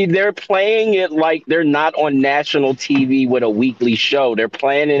 but see, they're playing it like they're not on national TV with a weekly show. They're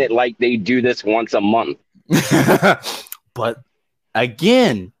playing it like they do this once a month. But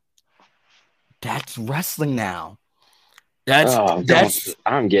again, that's wrestling now. I'm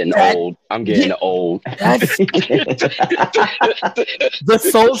getting old. I'm getting old. The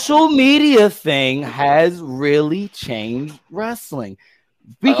social media thing has really changed wrestling.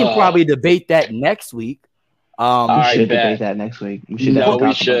 We can probably debate that next week. We should debate that next week. We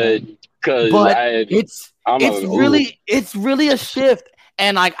should because it's really a shift.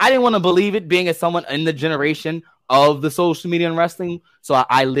 And like I didn't want to believe it being as someone in the generation of the social media and wrestling. So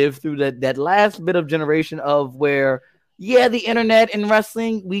I lived through that last bit of generation of where, yeah, the internet and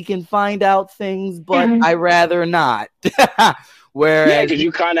wrestling, we can find out things, but I rather not. Whereas because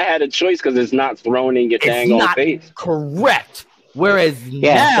you kind of had a choice because it's not thrown in your dang old face. Correct. Whereas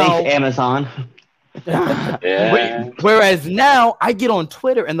now, thanks Amazon. Whereas now I get on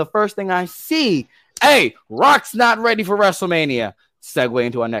Twitter and the first thing I see, hey, Rock's not ready for WrestleMania. Segue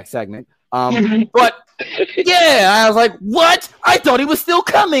into our next segment. But yeah, I was like, what? I thought he was still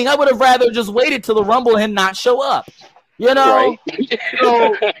coming. I would have rather just waited till the Rumble and not show up. You know? Right.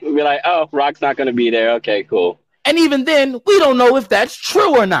 So, be like, oh, Rock's not going to be there. Okay, cool. And even then, we don't know if that's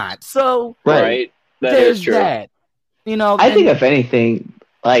true or not. So right. That is true. That. You know, I think if anything,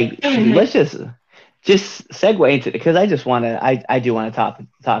 like let's just segue into it because I just want to. I do want to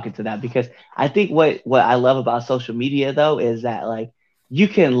talk into that because I think what I love about social media though is that like you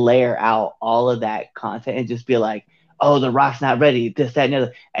can layer out all of that content and just be like, oh, The Rock's not ready, this, that, and the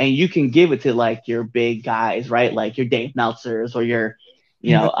other, and you can give it to like your big guys, right? Like your Dave Meltzers or your,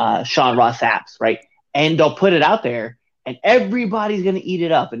 Sean Ross Sapps, right? And they'll put it out there, and everybody's gonna eat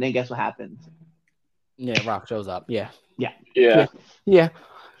it up, and then guess what happens? Yeah, Rock shows up. Yeah.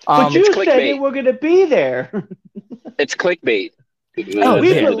 But you said they were going to be there. It's clickbait. We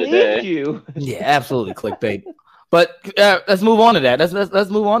believed you. Yeah, absolutely clickbait. But let's move on to that. Let's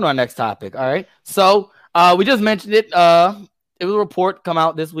move on to our next topic. All right. So we just mentioned it. It was a report come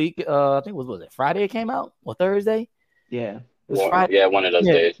out this week. I think was it Friday? It came out or Thursday? Yeah. It was Friday. Yeah, one of those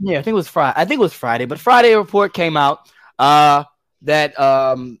days. Yeah, I think it was Friday. But Friday a report came out that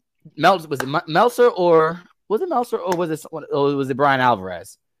Meltzer or was it Meltzer or was it Brian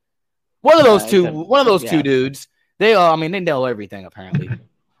Alvarez? One of those two dudes. They they know everything apparently.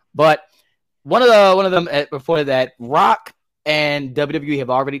 But one of them reported that Rock and WWE have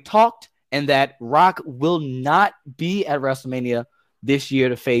already talked and that Rock will not be at WrestleMania this year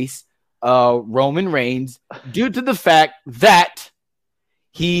to face Roman Reigns due to the fact that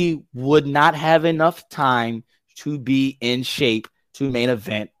he would not have enough time to be in shape to main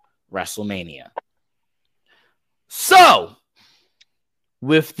event WrestleMania. So,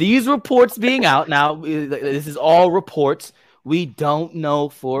 with these reports being out, now this is all reports. We don't know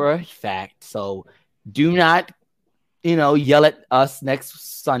for a fact. So, do not, yell at us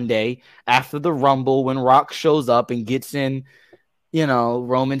next Sunday after the Rumble when Rock shows up and gets in,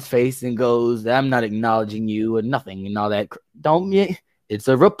 Roman's face and goes, I'm not acknowledging you and nothing and all that. It's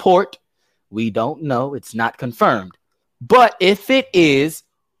a report. We don't know. It's not confirmed. But if it is,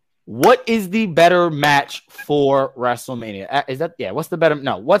 what is the better match for WrestleMania? What's the better?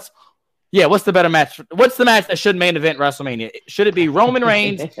 No, Yeah, what's the better match? What's the match that should main event WrestleMania? Should it be Roman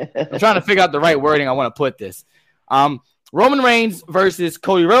Reigns? I'm trying to figure out the right wording I want to put this. Roman Reigns versus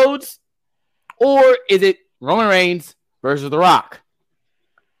Cody Rhodes, or is it Roman Reigns versus The Rock?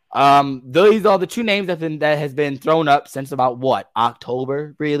 These are the two names that has been thrown up since about what,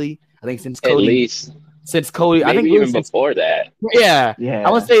 October, really? I think since Cody. At least. Since Cody, Maybe I think even before that. Yeah. Yeah.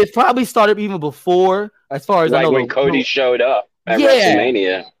 I would say it's probably started even before, as far as I Like know. when Cody showed up at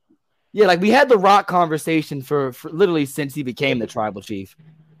WrestleMania. Yeah, like we had the Rock conversation for literally since he became the tribal chief.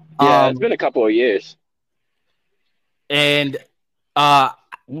 Yeah, it's been a couple of years. And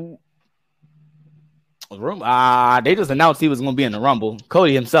they just announced he was going to be in the Rumble.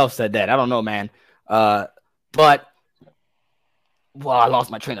 Cody himself said that. I don't know, man. But I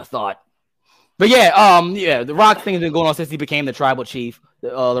lost my train of thought. But the Rock thing has been going on since he became the tribal chief.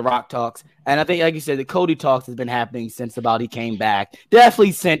 The Rock talks, and I think, like you said, the Cody talks has been happening since about he came back.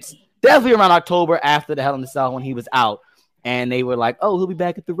 Definitely around October after the Hell in the Cell when he was out, and they were like, "Oh, he'll be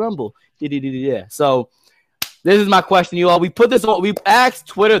back at the Rumble." Yeah. So this is my question, you all. We asked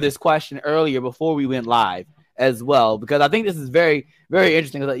Twitter this question earlier before we went live as well, because I think this is very, very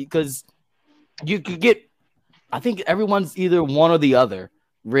interesting because you could get. I think everyone's either one or the other.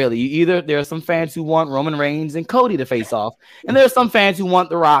 Really, there are some fans who want Roman Reigns and Cody to face off, and there are some fans who want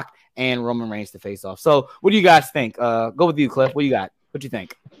The Rock and Roman Reigns to face off. So, what do you guys think? Go with you, Cliff. What do you got? What do you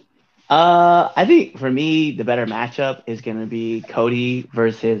think? I think for me, the better matchup is going to be Cody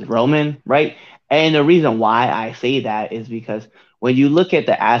versus Roman, right? And the reason why I say that is because when you look at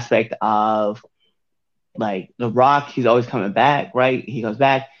the aspect of like The Rock, he's always coming back, right? He comes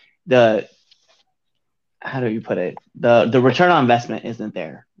back. How do you put it? The return on investment isn't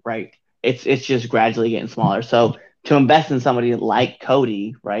there, right? It's just gradually getting smaller. So to invest in somebody like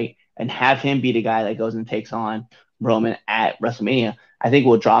Cody, right, and have him be the guy that goes and takes on Roman at WrestleMania, I think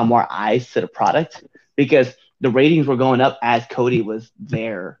will draw more eyes to the product because the ratings were going up as Cody was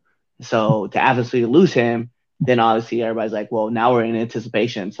there. So to obviously lose him, then obviously everybody's like, well, now we're in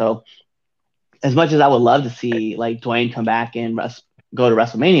anticipation. So as much as I would love to see like Dwayne come back and go to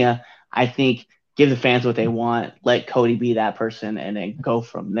WrestleMania, I think give the fans what they want, let Cody be that person, and then go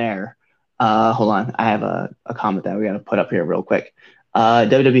from there. Hold on. I have a comment that we got to put up here real quick.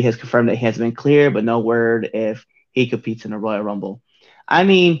 WWE has confirmed that he has been cleared, but no word if he competes in the Royal Rumble. I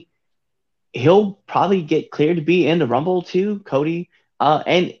mean, he'll probably get cleared to be in the Rumble too, Cody.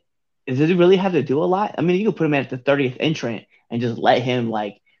 And does he really have to do a lot? I mean, you could put him at the 30th entrant and just let him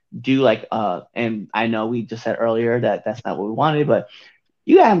like do like and I know we just said earlier that that's not what we wanted, but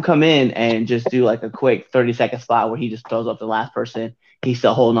you got him come in and just do like a quick 30-second spot where he just throws up the last person. He's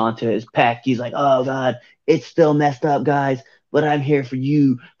still holding on to his pec. He's like, oh God, it's still messed up, guys, but I'm here for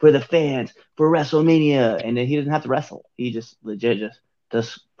you, for the fans, for WrestleMania. And then he doesn't have to wrestle. He just legit just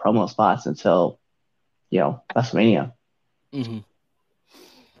does promo spots until, WrestleMania. Mm-hmm.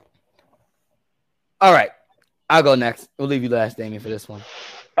 All right. I'll go next. We'll leave you last, Damien, for this one.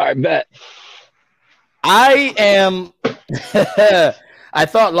 All right, bet. I am I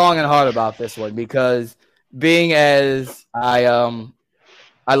thought long and hard about this one because being as I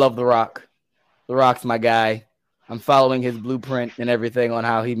love The Rock. The Rock's my guy. I'm following his blueprint and everything on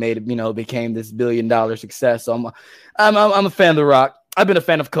how he became this $1 billion success. So I'm a fan of The Rock. I've been a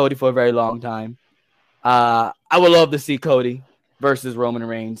fan of Cody for a very long time. I would love to see Cody versus Roman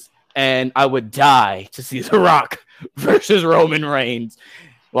Reigns, and I would die to see The Rock versus Roman Reigns.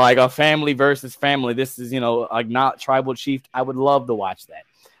 Like a family versus family. This is, like not tribal chief. I would love to watch that.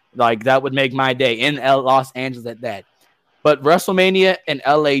 Like that would make my day in Los Angeles at that. But WrestleMania in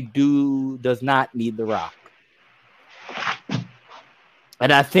LA does not need The Rock.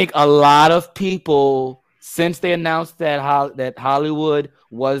 And I think a lot of people, since they announced that Hollywood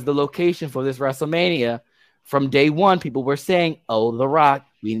was the location for this WrestleMania, from day one, people were saying, "Oh, The Rock,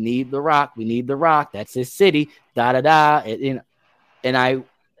 we need The Rock, we need The Rock. That's his city."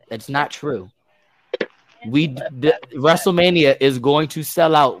 It's not true. WrestleMania is going to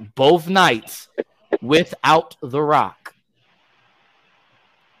sell out both nights without The Rock.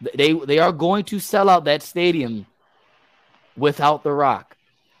 They are going to sell out that stadium without The Rock.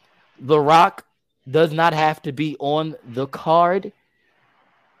 The Rock does not have to be on the card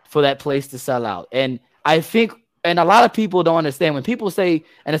for that place to sell out. And I think, and a lot of people don't understand when people say,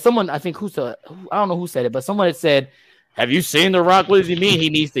 and it's someone, I think I don't know who said it, but someone had said, "Have you seen The Rock? What does he mean? He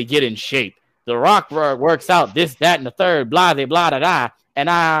needs to get in shape. The Rock works out this, that, and the third, blah, blah, blah, blah."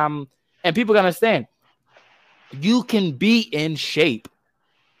 And people gotta understand, you can be in shape,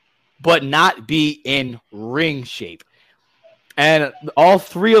 but not be in ring shape. And all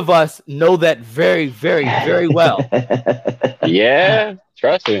three of us know that very, very, very well. Yeah,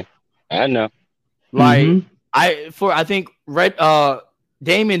 trust me. I know. Like I think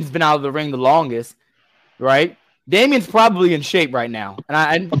Damien's been out of the ring the longest, right? Damien's probably in shape right now, and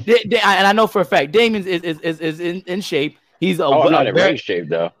I know for a fact Damien's is in shape. He's I'm not in ring shape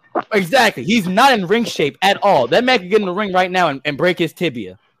though. Exactly, he's not in ring shape at all. That man could get in the ring right now and break his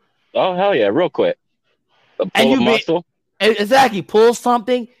tibia. Oh hell yeah, real quick. Pull a muscle. Exactly, pull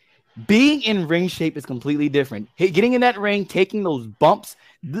something. Being in ring shape is completely different. Getting in that ring, taking those bumps.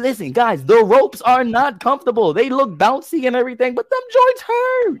 Listen, guys, the ropes are not comfortable. They look bouncy and everything, but them joints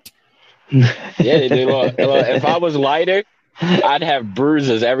hurt. Yeah, they do. Look, if I was lighter, I'd have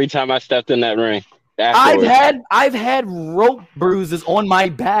bruises every time I stepped in that ring. Afterwards. I've had rope bruises on my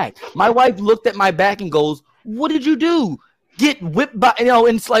back. My wife looked at my back and goes, "What did you do? Get whipped by,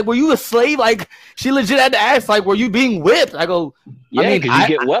 and it's like, were you a slave?" Like, she legit had to ask, like, were you being whipped? I go, yeah, because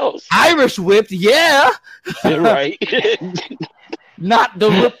you get welts. Irish whipped, yeah. Right. Not the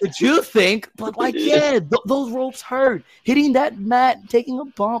whip that you think, but like, yeah, those ropes hurt. Hitting that mat, taking a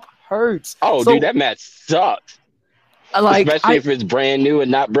bump hurts. Oh, dude, that mat sucks. Like, especially if it's brand new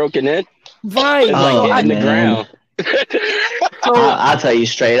and not broken in. Right. It's like hitting the ground. I'll tell you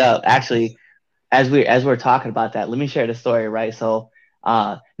straight up. Actually, as we're talking about that, let me share the story, right? So,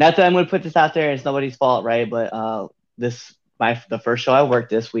 not that I'm going to put this out there, it's nobody's fault, right? But the first show I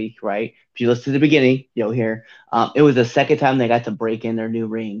worked this week, right? If you listen to the beginning, you'll hear it was the second time they got to break in their new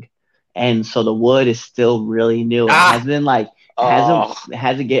ring, and so the wood is still really new. It hasn't been like hasn't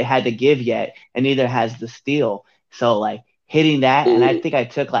had to give yet, and neither has the steel. So like hitting that, and I think I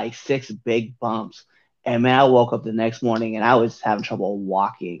took like 6 big bumps. And man, I woke up the next morning and I was having trouble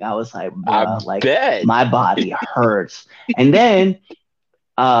walking. I was like, bruh, my body hurts. And then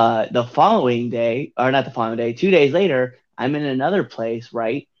the following day, or not the following day, 2 days later, I'm in another place,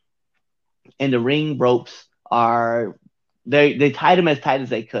 right? And the ring ropes they tied them as tight as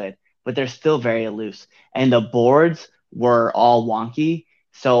they could, but they're still very loose. And the boards were all wonky.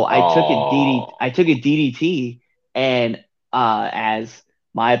 So I took a DDT, and as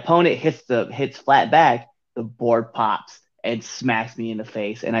my opponent hits flat back, the board pops and smacks me in the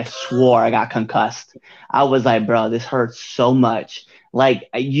face, and I swore I got concussed. I was like, bro, this hurts so much. Like,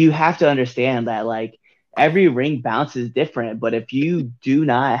 you have to understand that, like, every ring bounce is different, but if you do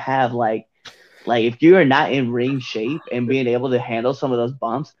not have like if you are not in ring shape and being able to handle some of those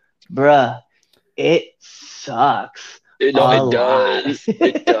bumps, bruh, it sucks. It does.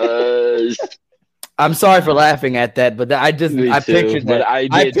 It does. I'm sorry for laughing at that, but I pictured that. I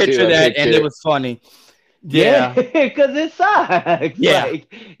pictured that, and it was funny. Yeah, because it sucks. Yeah,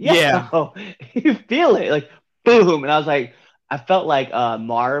 like, you feel it, like boom, and I felt like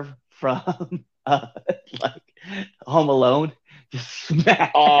Marv from like Home Alone, just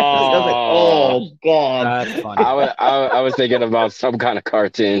smacked. Oh, I was like, oh god, that's funny. I was thinking about some kind of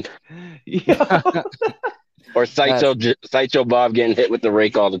cartoon. Or Sideshow Bob getting hit with the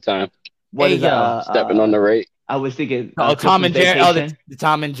rake all the time. What is stepping on the rake? I was thinking. Tom and Jerry. The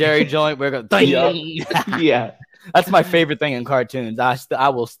Tom and Jerry joint. We're going. Yeah, that's my favorite thing in cartoons. I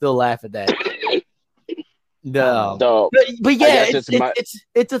will still laugh at that. But yeah,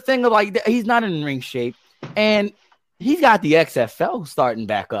 it's a thing of like, he's not in ring shape, and he's got the XFL starting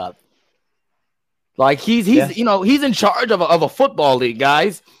back up. Like he's in charge of a football league,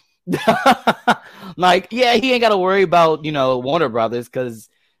 guys. Like, yeah, he ain't got to worry about Warner Brothers because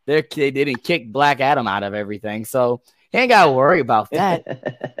they didn't kick Black Adam out of everything, so he ain't got to worry about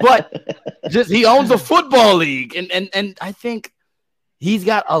that. But just he owns a football league, and I think he's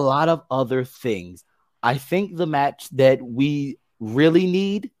got a lot of other things. I think the match that we really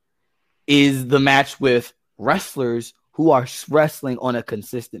need is the match with wrestlers who are wrestling on a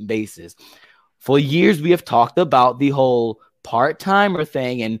consistent basis. For years, we have talked about the whole part-timer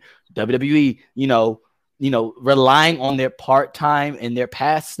thing, and WWE, relying on their part-time and their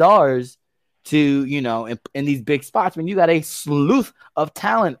past stars to, in these big spots, when you got a slew of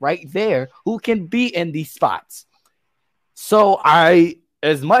talent right there who can be in these spots. So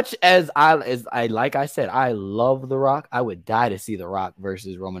as much as I like I said, I love The Rock. I would die to see The Rock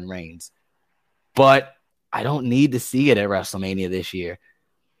versus Roman Reigns, but I don't need to see it at WrestleMania this year.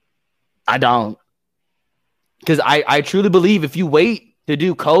 I don't, because I truly believe if you wait to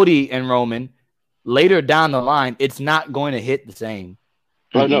do Cody and Roman later down the line, it's not going to hit the same.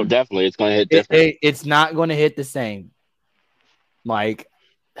 Oh no, definitely, it's going to hit different. It's not going to hit the same. Like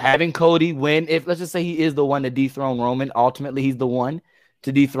having Cody win, if let's just say he is the one to dethrone Roman, ultimately he's the one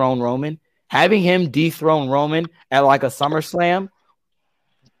to dethrone Roman. Having him dethrone Roman at like a SummerSlam,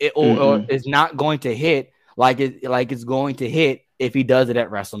 or is not going to hit like it's going to hit if he does it at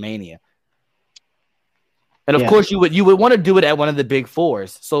WrestleMania. And of course, you would want to do it at one of the big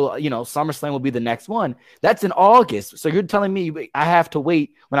fours. So, SummerSlam will be the next one. That's in August. So you're telling me I have to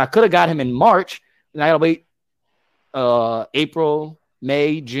wait when I could have got him in March, and I got to wait April,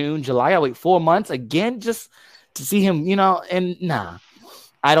 May, June, July. I wait 4 months again just to see him, and nah,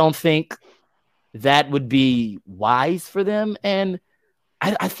 I don't think that would be wise for them. And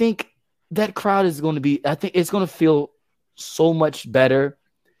I think that crowd is going to be, I think it's going to feel so much better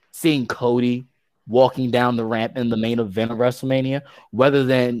seeing Cody walking down the ramp in the main event of WrestleMania,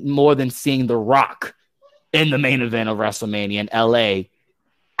 more than seeing The Rock in the main event of WrestleMania in LA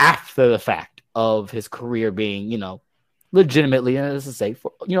after the fact of his career being, legitimately, as I say,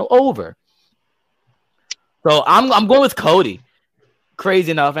 over. So I'm going with Cody.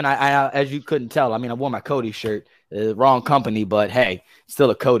 Crazy enough, and I as you couldn't tell, I mean, I wore my Cody shirt, wrong company, but hey, still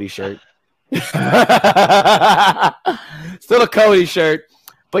a Cody shirt. Still a Cody shirt.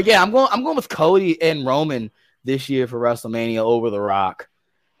 But yeah, I'm going with Cody and Roman this year for WrestleMania over The Rock.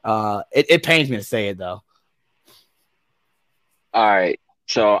 It pains me to say it though. All right,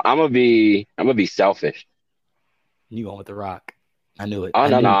 so I'm gonna be selfish. You going with The Rock? I knew it. Oh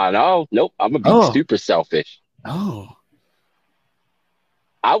no, nope. I'm gonna be super selfish. Oh,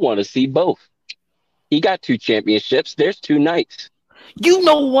 I want to see both. He got 2 championships. There's 2 nights. You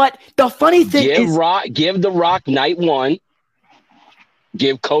know what? The funny thing is, give The Rock night 1.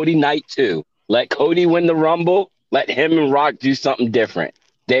 Give Cody night 2. Let Cody win the Rumble. Let him and Rock do something different.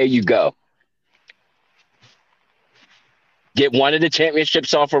 There you go. Get one of the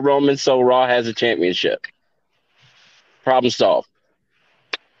championships off of Roman so Raw has a championship. Problem solved.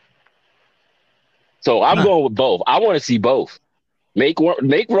 So I'm going with both. I want to see both. Make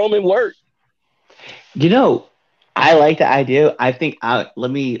Roman work. I like the idea. I think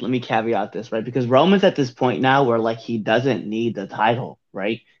let me caveat this, right? Because Roman's at this point now where like he doesn't need the title,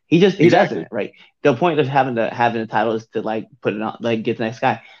 right? He doesn't, right? The point of having the title is to like put it on, like get the next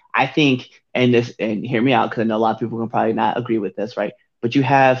guy. I think, and hear me out because I know a lot of people can probably not agree with this, right? But you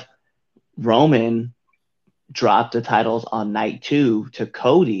have Roman drop the titles on night 2 to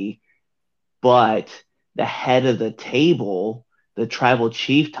Cody, but the head of the table, the tribal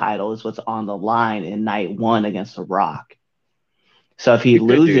chief title, is what's on the line in night 1 against The Rock. So if he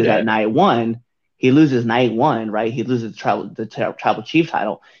loses at night 1, right? He loses the tribal chief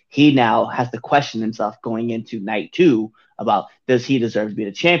title. He now has to question himself going into night 2 about does he deserve to be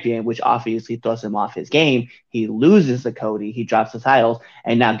the champion, which obviously throws him off his game. He loses to Cody. He drops the titles.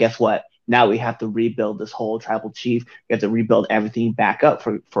 And now guess what? Now we have to rebuild this whole tribal chief. We have to rebuild everything back up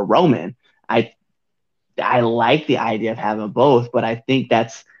for Roman. I like the idea of having both, but I think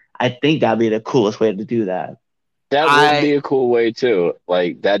that'd be the coolest way to do that. That would be a cool way too.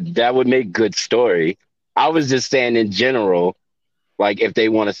 Like that would make good story. I was just saying in general, like if they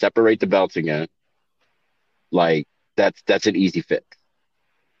want to separate the belts again, like that's an easy fix.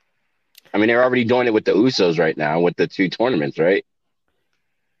 I mean, they're already doing it with the Usos right now with the 2 tournaments, right?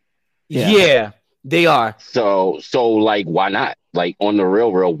 Yeah, they are. So like, why not? Like on the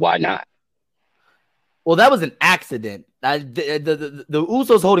real, why not? Well, that was an accident. The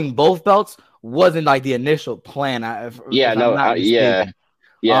Usos holding both belts wasn't like the initial plan. I know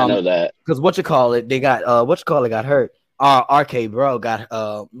that. Because they got hurt. RK Bro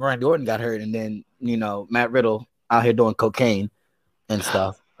got Randy Orton got hurt, and then Matt Riddle out here doing cocaine and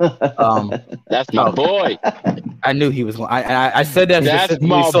stuff. That's my boy. I knew he was going. I said that. That's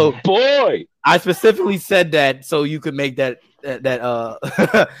my boy. I specifically said that so you could make that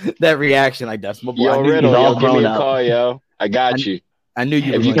that reaction. Like that's my boy. Yo, Riddle, give me a call, yo. I got you. I knew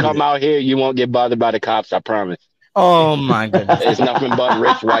you. If you come out here, you won't get bothered by the cops. I promise. Oh my goodness! It's nothing but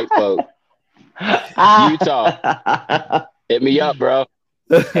rich white folk. Utah, hit me up, bro.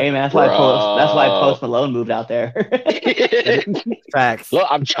 Hey man, that's why Post Malone moved out there. Facts. Look,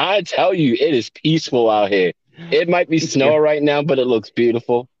 I'm trying to tell you, it is peaceful out here. It might be snow right now, but it looks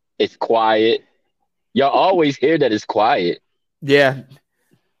beautiful. It's quiet. Y'all always hear that it's quiet. Yeah.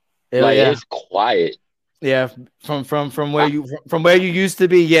 It's quiet. Yeah, from where you used to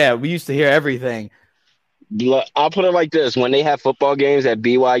be. Yeah, we used to hear everything. Look, I'll put it like this: when they have football games at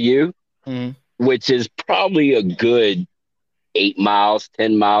BYU, which is probably a good 8 miles,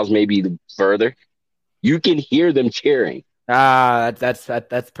 10 miles, maybe further, you can hear them cheering. That's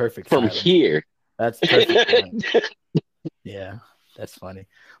perfect from here. That's perfect. Yeah, that's funny.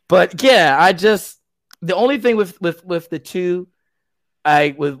 But yeah, the only thing with the two,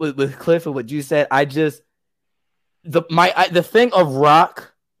 with Cliff and what you said, the thing of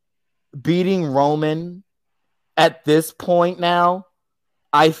Rock beating Roman at this point now,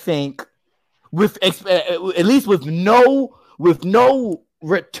 I think at least with no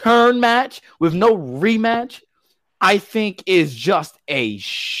return match with no rematch, I think is just a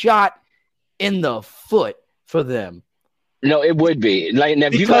shot in the foot for them. No, it would be. Like,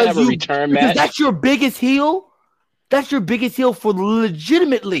 if you're going to have a return match. That's your biggest heel. That's your biggest heel for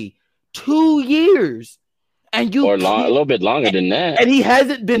legitimately 2 years. And you a little bit longer than that. And he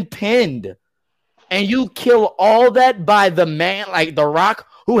hasn't been pinned. And you kill all that by the man like The Rock,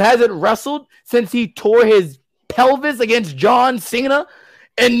 who hasn't wrestled since he tore his pelvis against John Cena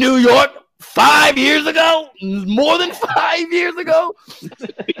in New York 5 years ago, more than 5 years ago.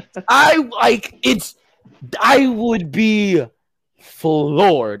 I would be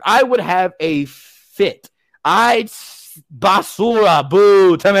floored. I would have a fit. Basura,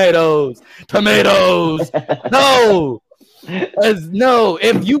 boo, tomatoes. No. No,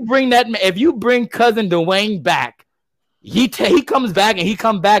 if you bring cousin Dwayne back, he comes back and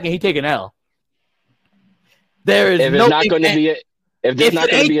he take an L. There is if there's not going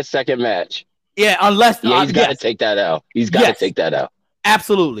to be a second match. Yeah, unless he's got to take that out. He's got to take that out.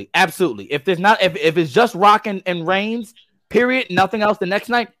 Absolutely. If there's not, if it's just Rock and Reigns, period, nothing else the next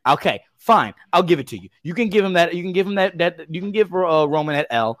night, okay, fine, I'll give it to you. You can give him that. You can give him that. You can give Roman that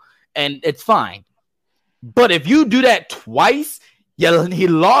L, and it's fine. But if you do that twice, he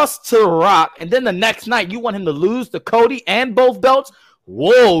lost to Rock, and then the next night you want him to lose to Cody and both belts.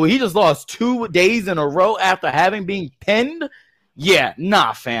 Whoa, he just lost 2 days in a row after having been pinned. Yeah,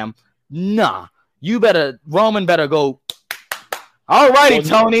 nah, fam, nah. Roman better go. All righty,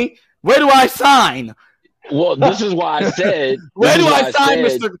 Tony. Where do I sign? Well, this is why I said. Where do I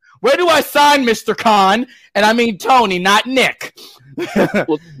sign, Mr. Khan? And I mean Tony, not Nick.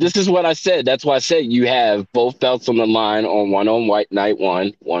 Well, this is what I said. That's why I said you have both belts on the line on white night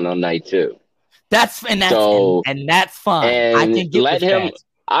one on night 2. That's fine. And I can get let him.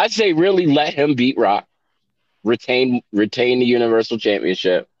 I say really let him beat Rock, retain the Universal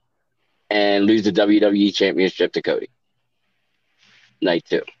Championship, and lose the WWE Championship to Cody. Night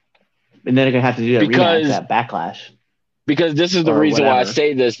 2. And then they're gonna have to do that rematch at Backlash. Because this is the reason why I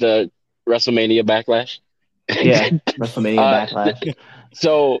say this: the WrestleMania Backlash. Yeah, WrestleMania Backlash.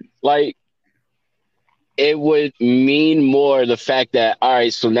 So, like, it would mean more the fact that, all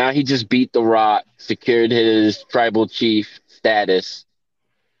right, so now he just beat The Rock, secured his tribal chief status,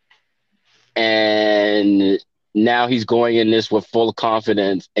 and now he's going in this with full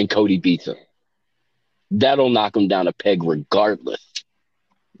confidence, and Cody beats him. That'll knock him down a peg regardless.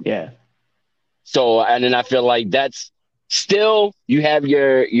 Yeah. So, and then I feel like that's still, you have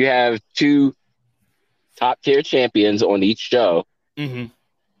 2 top tier champions on each show,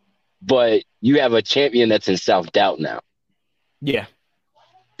 but you have a champion that's in self-doubt now. Yeah.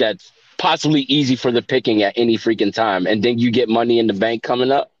 That's possibly easy for the picking at any freaking time. And then you get Money in the Bank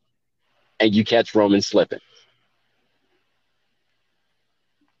coming up and you catch Roman slipping.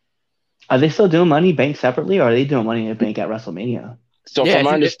 Are they still doing Money Bank separately, or are they doing Money in the Bank at WrestleMania? So from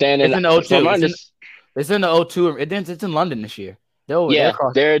my understanding, it's in the 02. It's in the O2. It's in London this year.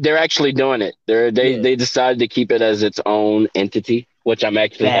 They're actually doing it. They decided to keep it as its own entity, which I'm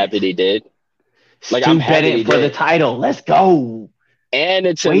actually happy they did. Like, I'm happy for the title. Let's go. And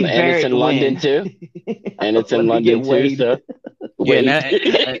it's in London too. And it's in London too. So.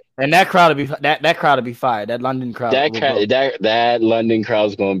 Yeah, and that crowd will be fired. That London crowd. That London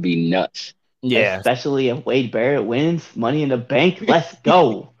crowd's gonna be nuts. Yeah, especially if Wade Barrett wins Money in the Bank. Let's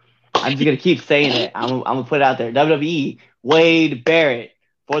go. I'm just gonna keep saying it. I'm gonna put it out there. WWE, Wade Barrett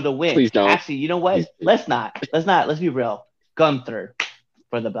for the win. Please don't. Actually, you know what? Let's not. Let's be real. Gunther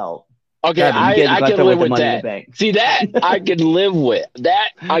for the belt. Okay, I can live with that. See, that I can live with. That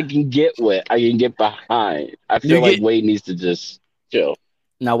I can get with. I can get behind. I feel like Wade needs to just chill.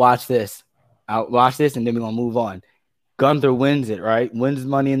 Now watch this. I'll watch this, and then we're gonna move on. Gunther wins it, right? Wins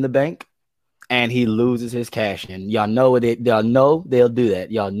Money in the Bank, and he loses his cash in. Y'all know it. Y'all know they'll do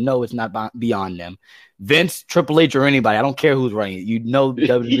that. Y'all know it's not beyond them. Vince, Triple H, or anybody. I don't care who's running it. You know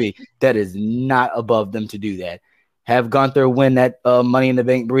WWE. That is not above them to do that. Have Gunther win that Money in the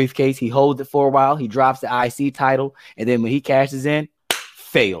Bank briefcase. He holds it for a while. He drops the IC title. And then when he cashes in,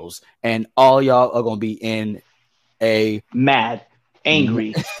 fails. And all y'all are going to be in a... Mad.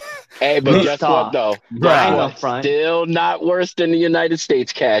 Angry. Hey, but guess what, though? Still not worse than the United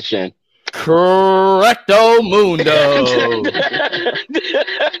States cash in. Correcto mundo.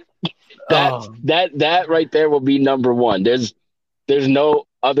 That right there will be number one. There's no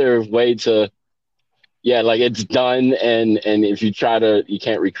other way to... Yeah, like it's done, and if you try to, you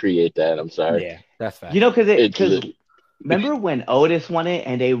can't recreate that. I'm sorry. Yeah, that's fine. You know, because remember when Otis won it,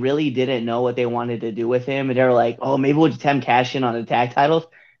 and they really didn't know what they wanted to do with him, and they were like, "Oh, maybe we'll just have him cash in on the tag titles."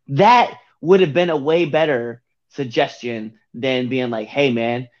 That would have been a way better suggestion than being like, hey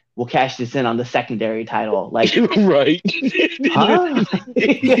man, we'll cash this in on the secondary title. Like, right. huh?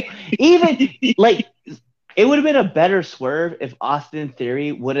 Even like it would have been a better swerve if Austin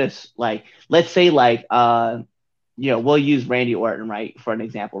Theory would have like, let's say like we'll use Randy Orton, right, for an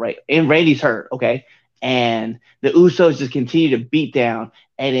example, right? And Randy's hurt, okay? And the Usos just continue to beat down,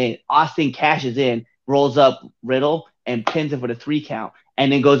 and then Austin cashes in, rolls up Riddle, and pins him for the 3 count,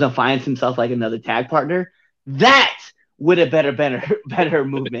 and then goes and finds himself like another tag partner. That would have been a better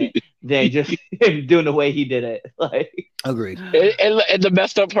movement than just him doing the way he did it. Like, Agreed. And the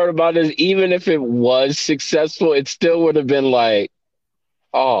messed up part about it is, even if it was successful, it still would have been like,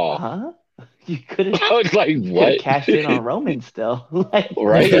 oh, huh? You could have like what? Cashed in on Roman still, like,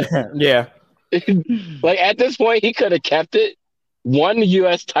 right? Yeah. Like at this point, he could have kept it, won the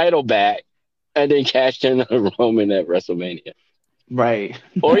U.S. title back, and then cashed in on Roman at WrestleMania, right?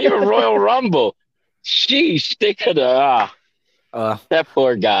 Or even Royal Rumble. Sheesh, they could have. That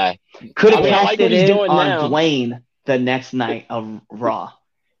poor guy could have cashed what it he's in doing on now. Dwayne the next night of Raw.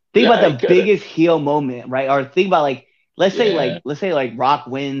 Think about the biggest heel moment, right? Or think about like, let's say Rock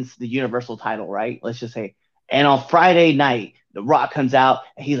wins the Universal title, right? Let's just say, and on Friday night, The Rock comes out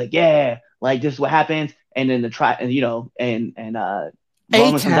and he's like, yeah, like this is what happens, and then Roman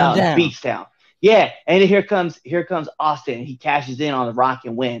comes out and beats down. Yeah, and then here comes Austin. He cashes in on The Rock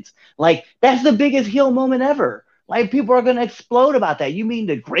and wins. Like, that's the biggest heel moment ever. Like, people are gonna explode about that. You mean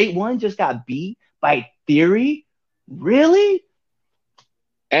the great one just got beat by Theory? Really?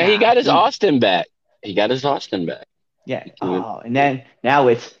 And he got his Austin back. Yeah. Oh, and then now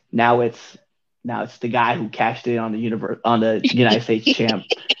it's the guy who cashed in on the United States champ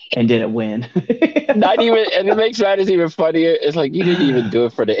and didn't win. Not even, and it makes matters even funnier. It's like, you didn't even do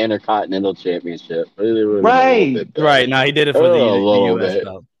it for the Intercontinental Championship. Right. Right. Now he did it for the US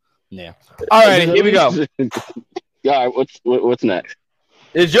belt. Yeah. All right, here we go. All right, what's next?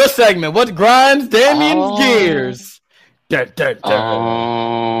 It's your segment. What grinds Damien's gears? Dun, dun,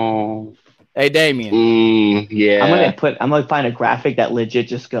 dun. Hey, Damien. Yeah. I'm gonna find a graphic that legit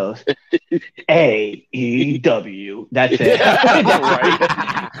just goes AEW. That's it.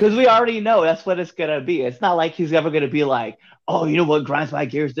 Right. Because we already know that's what it's gonna be. It's not like he's ever gonna be like, oh, you know what grinds my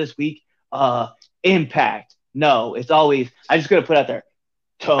gears this week? Impact. No, it's always, I'm just gonna put out there,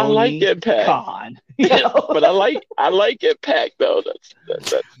 Tony I like Impact. Khan. But I like Impact though.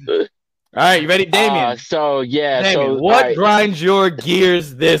 That's the. All right, you ready, Damien? Damien, what grinds your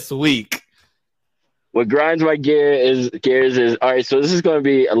gears this week? What grinds my gears is all right. So this is going to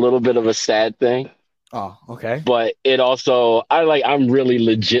be a little bit of a sad thing. Oh, okay. But it also, I'm really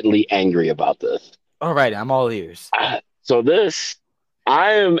legitly angry about this. All right, I'm all ears. I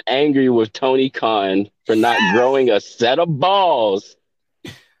am angry with Tony Khan for not growing a set of balls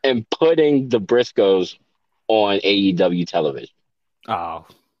and putting the Briscoes on AEW television. Oh.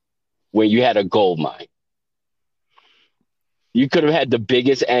 When you had a gold mine. You could have had the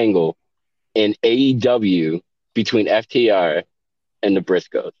biggest angle in AEW between FTR and the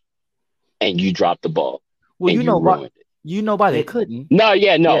Briscoes, and you dropped the ball. Well, you know why they couldn't. No.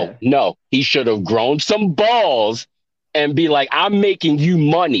 He should have grown some balls and be like, I'm making you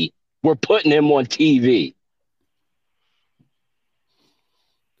money. We're putting him on TV.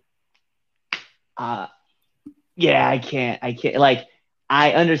 I can't. Like,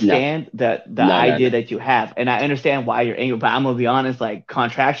 I understand the idea that you have, and I understand why you're angry. But I'm gonna be honest, like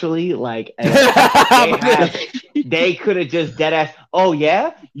contractually, like they could have just dead ass. Oh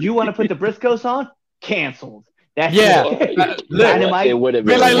yeah, you want to put the Briscoes on? Canceled. That's Dynamite. It would have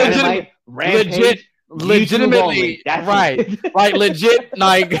been like legitimately, that's right? Like legit,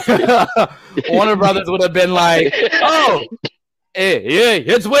 like Warner Brothers would have been like, "Oh, hey,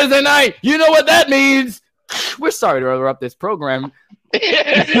 it's Wednesday night. You know what that means." We're sorry to interrupt this program.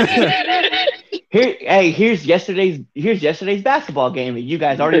 Here's yesterday's basketball game, and you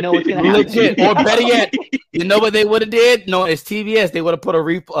guys already know what's gonna happen. Legit. Or better yet, you know what they would have did? No, it's TBS. They would have put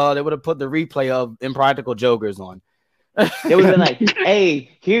they would have put the replay of Impractical Jokers on. They would have been like,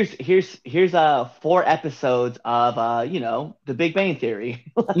 "Hey, here's 4 episodes of The Big Bang Theory."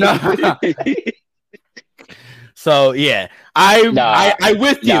 No. So yeah, I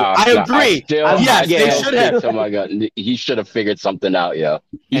with you. I agree. They should have. Oh my God, he should have figured something out, yo.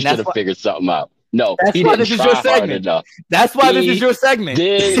 He should have figured something out. No, that's he why didn't this is try your hard segment. enough. That's why this is your segment.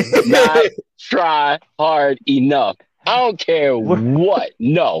 Did not try hard enough. I don't care what.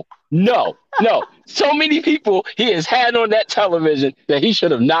 No. So many people he has had on that television that he should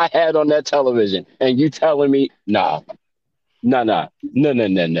have not had on that television, and you telling me, No. I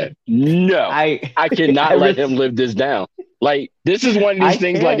cannot let him live this down. Like, this is one of these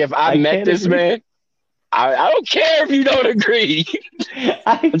things. Like, if I met this man, I don't care if you don't agree.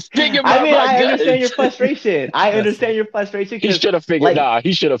 I Sticking by my I understand your guns. frustration. I understand your frustration He because, should have figured. like, Nah,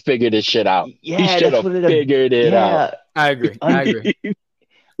 he should have figured this shit out. He yeah, should that's have what figured it out. yeah. I agree. I agree. I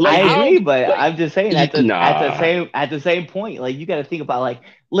Like agree, how? but Like I'm just saying nah. at the same point, like you got to think about like,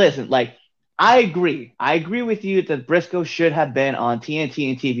 listen, like I agree. I agree with you that Briscoe should have been on TNT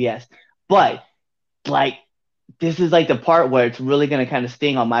and TBS, but like this is like the part where it's really going to kind of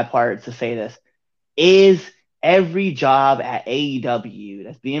sting on my part to say this. Is every job at AEW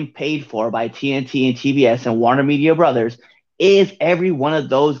that's being paid for by TNT and TBS and Warner Media Brothers, is every one of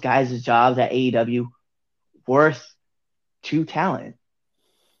those guys' jobs at AEW worth to talent?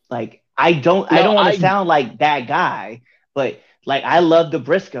 Like I don't want to sound like that guy, but like I love the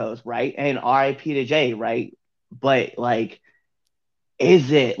Briscoes, right? And RIP to Jay, right? But like,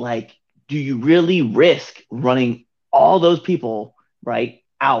 is it like, do you really risk running all those people right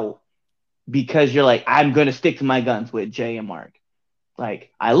out because you're like, I'm gonna stick to my guns with Jay and Mark?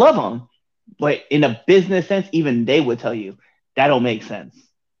 Like I love them, but in a business sense, even they would tell you that don't make sense.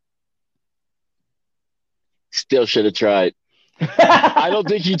 Still should have tried. I don't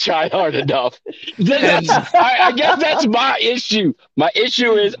think he tried hard enough. I guess that's my issue. My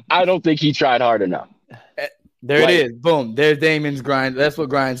issue is I don't think he tried hard enough. There it is. Boom. There's Damon's grind. That's what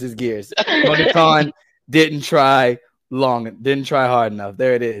grinds his gears. Tony Khan didn't try hard enough.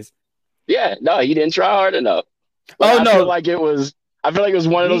 There it is. Yeah, no, he didn't try hard enough. I feel like it was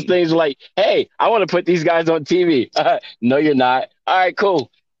one of those things like, hey, I want to put these guys on TV. No, you're not. All right,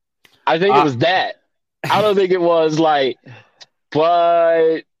 cool. I think it was that. I don't think it was like,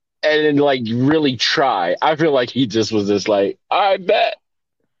 but and like really try. I feel like he just was just like, all right, bet.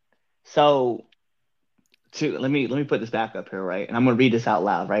 So let me put this back up here, right? And I'm gonna read this out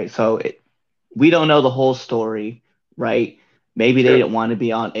loud, right? So we don't know the whole story, right? Maybe they didn't want to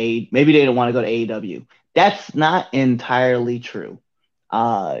be on maybe they didn't want to go to AEW. That's not entirely true.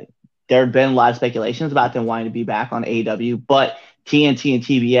 There have been a lot of speculations about them wanting to be back on AEW, but TNT and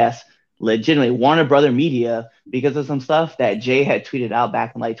TBS legitimately Warner Brother Media, because of some stuff that Jay had tweeted out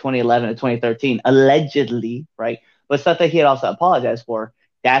back in like 2011 or 2013, allegedly, right? But stuff that he had also apologized for.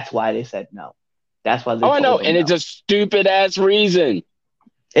 That's why they said no. That's why they I know, and it's a stupid ass reason.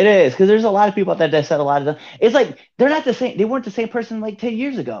 It is, because there's a lot of people out there that said a lot of them. It's like they're not the same. They weren't the same person like 10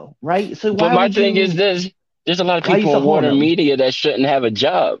 years ago, right? So but my thing is this: there's a lot of people in Warner Media that shouldn't have a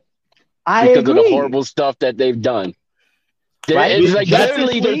job because of the horrible stuff that they've done. It's like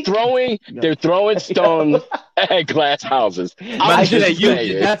literally they're throwing stones at glass houses.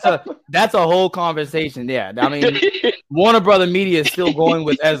 That's a whole conversation. Yeah, I mean, Warner Brother Media is still going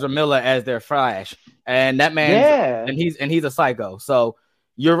with Ezra Miller as their Flash, and that man, and he's a psycho. So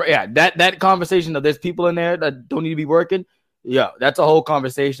that conversation of there's people in there that don't need to be working. Yeah, that's a whole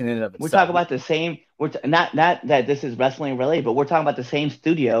conversation in and of itself. We're talking about the same. Not that this is wrestling related, but we're talking about the same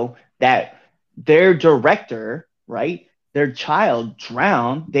studio that their director, right? Their child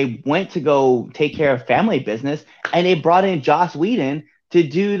drowned. They went to go take care of family business, and they brought in Joss Whedon to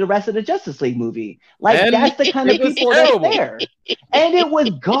do the rest of the Justice League movie. Like that's the kind of people that's there. And it was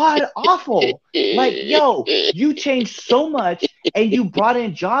god awful. Like, yo, you changed so much, and you brought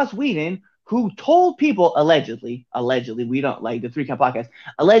in Joss Whedon, who told people allegedly, we don't like the 3 Count Podcast,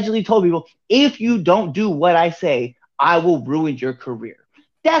 allegedly told people, if you don't do what I say, I will ruin your career.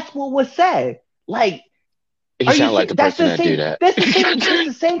 That's what was said. Like, you sound like the person that do that. That's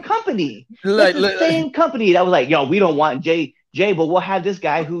the same company. That's the same company that was like, yo, we don't want Jay, but we'll have this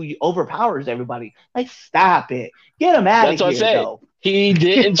guy who overpowers everybody. Like, stop it. Get him out of here. That's what I'm saying. Though. He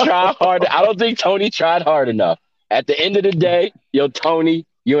didn't try hard. I don't think Tony tried hard enough. At the end of the day, yo, Tony,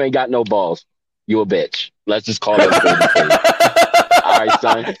 you ain't got no balls. You a bitch. Let's just call it. All right,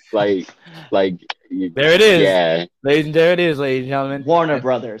 son. Like there it is. Yeah. There it is, ladies and gentlemen. Warner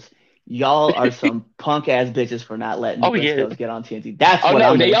Brothers. Y'all are some punk ass bitches for not letting the Briscoes get on TNT. That's what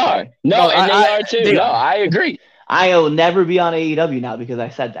I'm they are. say. No, and they are too. No, I agree. I'll never be on AEW now because I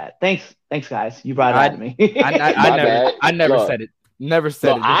said that. Thanks, guys. You brought it out to me. I never said it. Never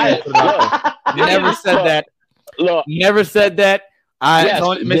said it. Never said that. Look, never said that.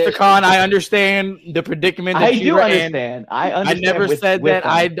 Mr. Khan, I understand the predicament that you were in. I understand. I never said that.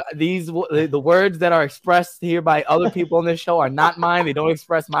 The words that are expressed here by other people on this show are not mine. They don't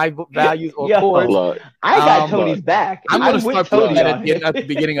express my values or chords. I got Tony's back. I'm going to start putting that at the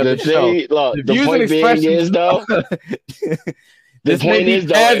beginning of the show. Look, the point being is, though, this may be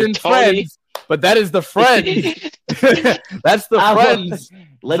Chaz and friends, but that is the friends. That's the friends.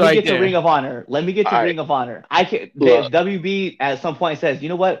 Let me get to Ring of Honor. Ring of Honor. I can. WB at some point says, you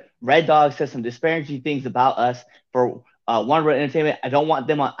know what? Red Dog says some disparaging things about us for Warner Bros. Entertainment. I don't want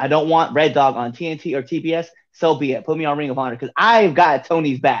them on. I don't want Red Dog on TNT or TBS. So be it. Put me on Ring of Honor because I've got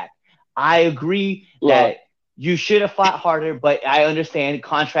Tony's back. I agree that you should have fought harder, but I understand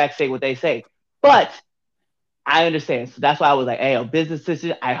contracts say what they say. But I understand. So that's why I was like, hey, a business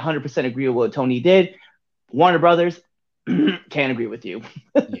decision. I 100% agree with what Tony did. Warner Brothers can't agree with you.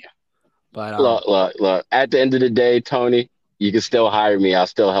 Yeah. But look. At the end of the day, Tony, you can still hire me. I'll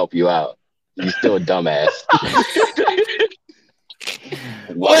still help you out. You're still a dumbass.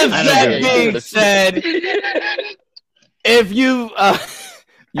 With that being said, if you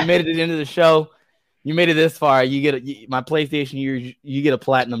you made it to the end of the show, you made it this far, you get my PlayStation users, you get a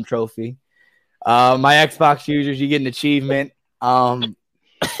platinum trophy. My Xbox users, you get an achievement. I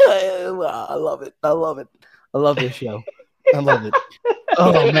love it. I love it. I love this show. I love it.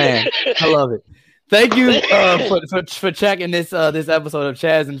 Oh man, I love it. Thank you for checking this episode of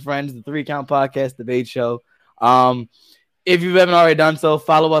Chaz and Friends, the 3 Count Podcast Debate Show. If you haven't already done so,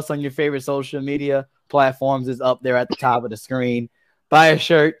 follow us on your favorite social media platforms. It's up there at the top of the screen. Buy a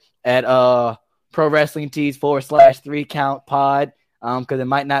shirt at Pro Wrestling Tees /3 Count Pod because it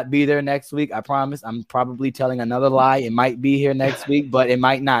might not be there next week. I promise. I'm probably telling another lie. It might be here next week, but it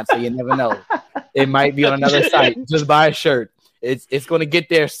might not. So you never know. It might be on another site. Just buy a shirt. It's going to get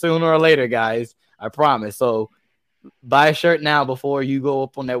there sooner or later, guys. I promise. So buy a shirt now before you go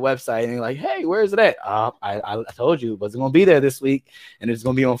up on their website and you're like, hey, where's it at? I told you it wasn't going to be there this week, and it's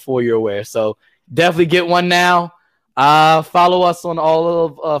going to be on For Your Wear. So definitely get one now. Follow us on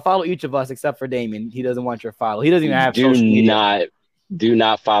follow each of us except for Damien. He doesn't want your follow. He doesn't even have social media. Do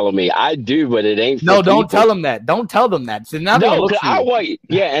not follow me. I do, but it ain't for No, don't people. tell them that. Don't tell them that. So now no, I wait.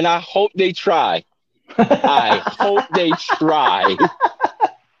 Yeah, and I hope they try. I hope they try.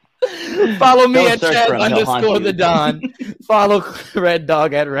 Follow me at Chaz _ the Don. Follow Red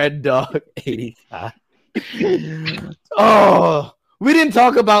Dog at Red Dog 85. Oh, we didn't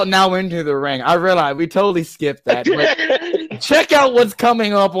talk about Now Into the Ring. I realize we totally skipped that. But check out what's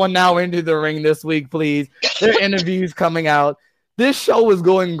coming up on Now Into the Ring this week, please. There are interviews coming out. This show was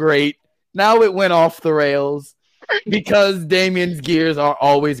going great. Now it went off the rails because Damien's gears are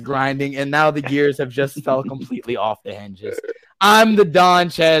always grinding, and now the gears have just fell completely off the hinges. I'm the Don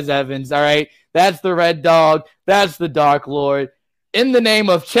Chaz Evans, all right? That's the Red Dog. That's the Dark Lord. In the name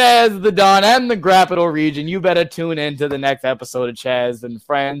of Chaz, the Don, and the Grappital region, you better tune in to the next episode of Chaz and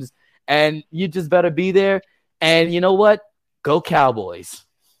Friends, and you just better be there. And you know what? Go Cowboys.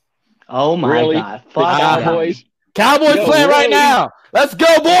 Oh, my God. Fuck Cowboys. Cowboys playing right now. Let's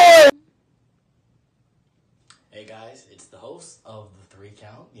go, boys. Hey, guys. It's the host of the 3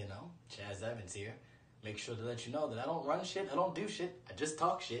 Count, Chaz Evans here. Make sure to let you know that I don't run shit. I don't do shit. I just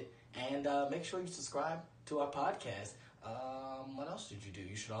talk shit. And make sure you subscribe to our podcast. What else did you do?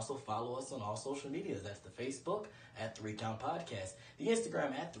 You should also follow us on all social medias. That's the Facebook at 3 Count Podcast, the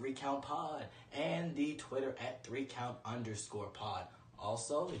Instagram at 3 Count Pod, and the Twitter at 3 Count _ pod.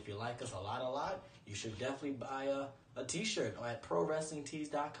 Also, if you like us a lot, you should definitely buy a t-shirt at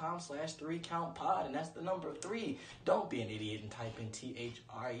prowrestlingtees.com/3 Count Pod, and that's the number 3. Don't be an idiot and type in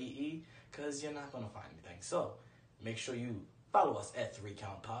THREE because you're not going to find anything. So make sure you follow us at 3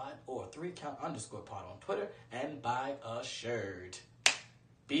 Count Pod or 3 Count _ pod on Twitter and buy a shirt.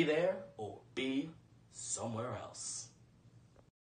 Be there or be somewhere else.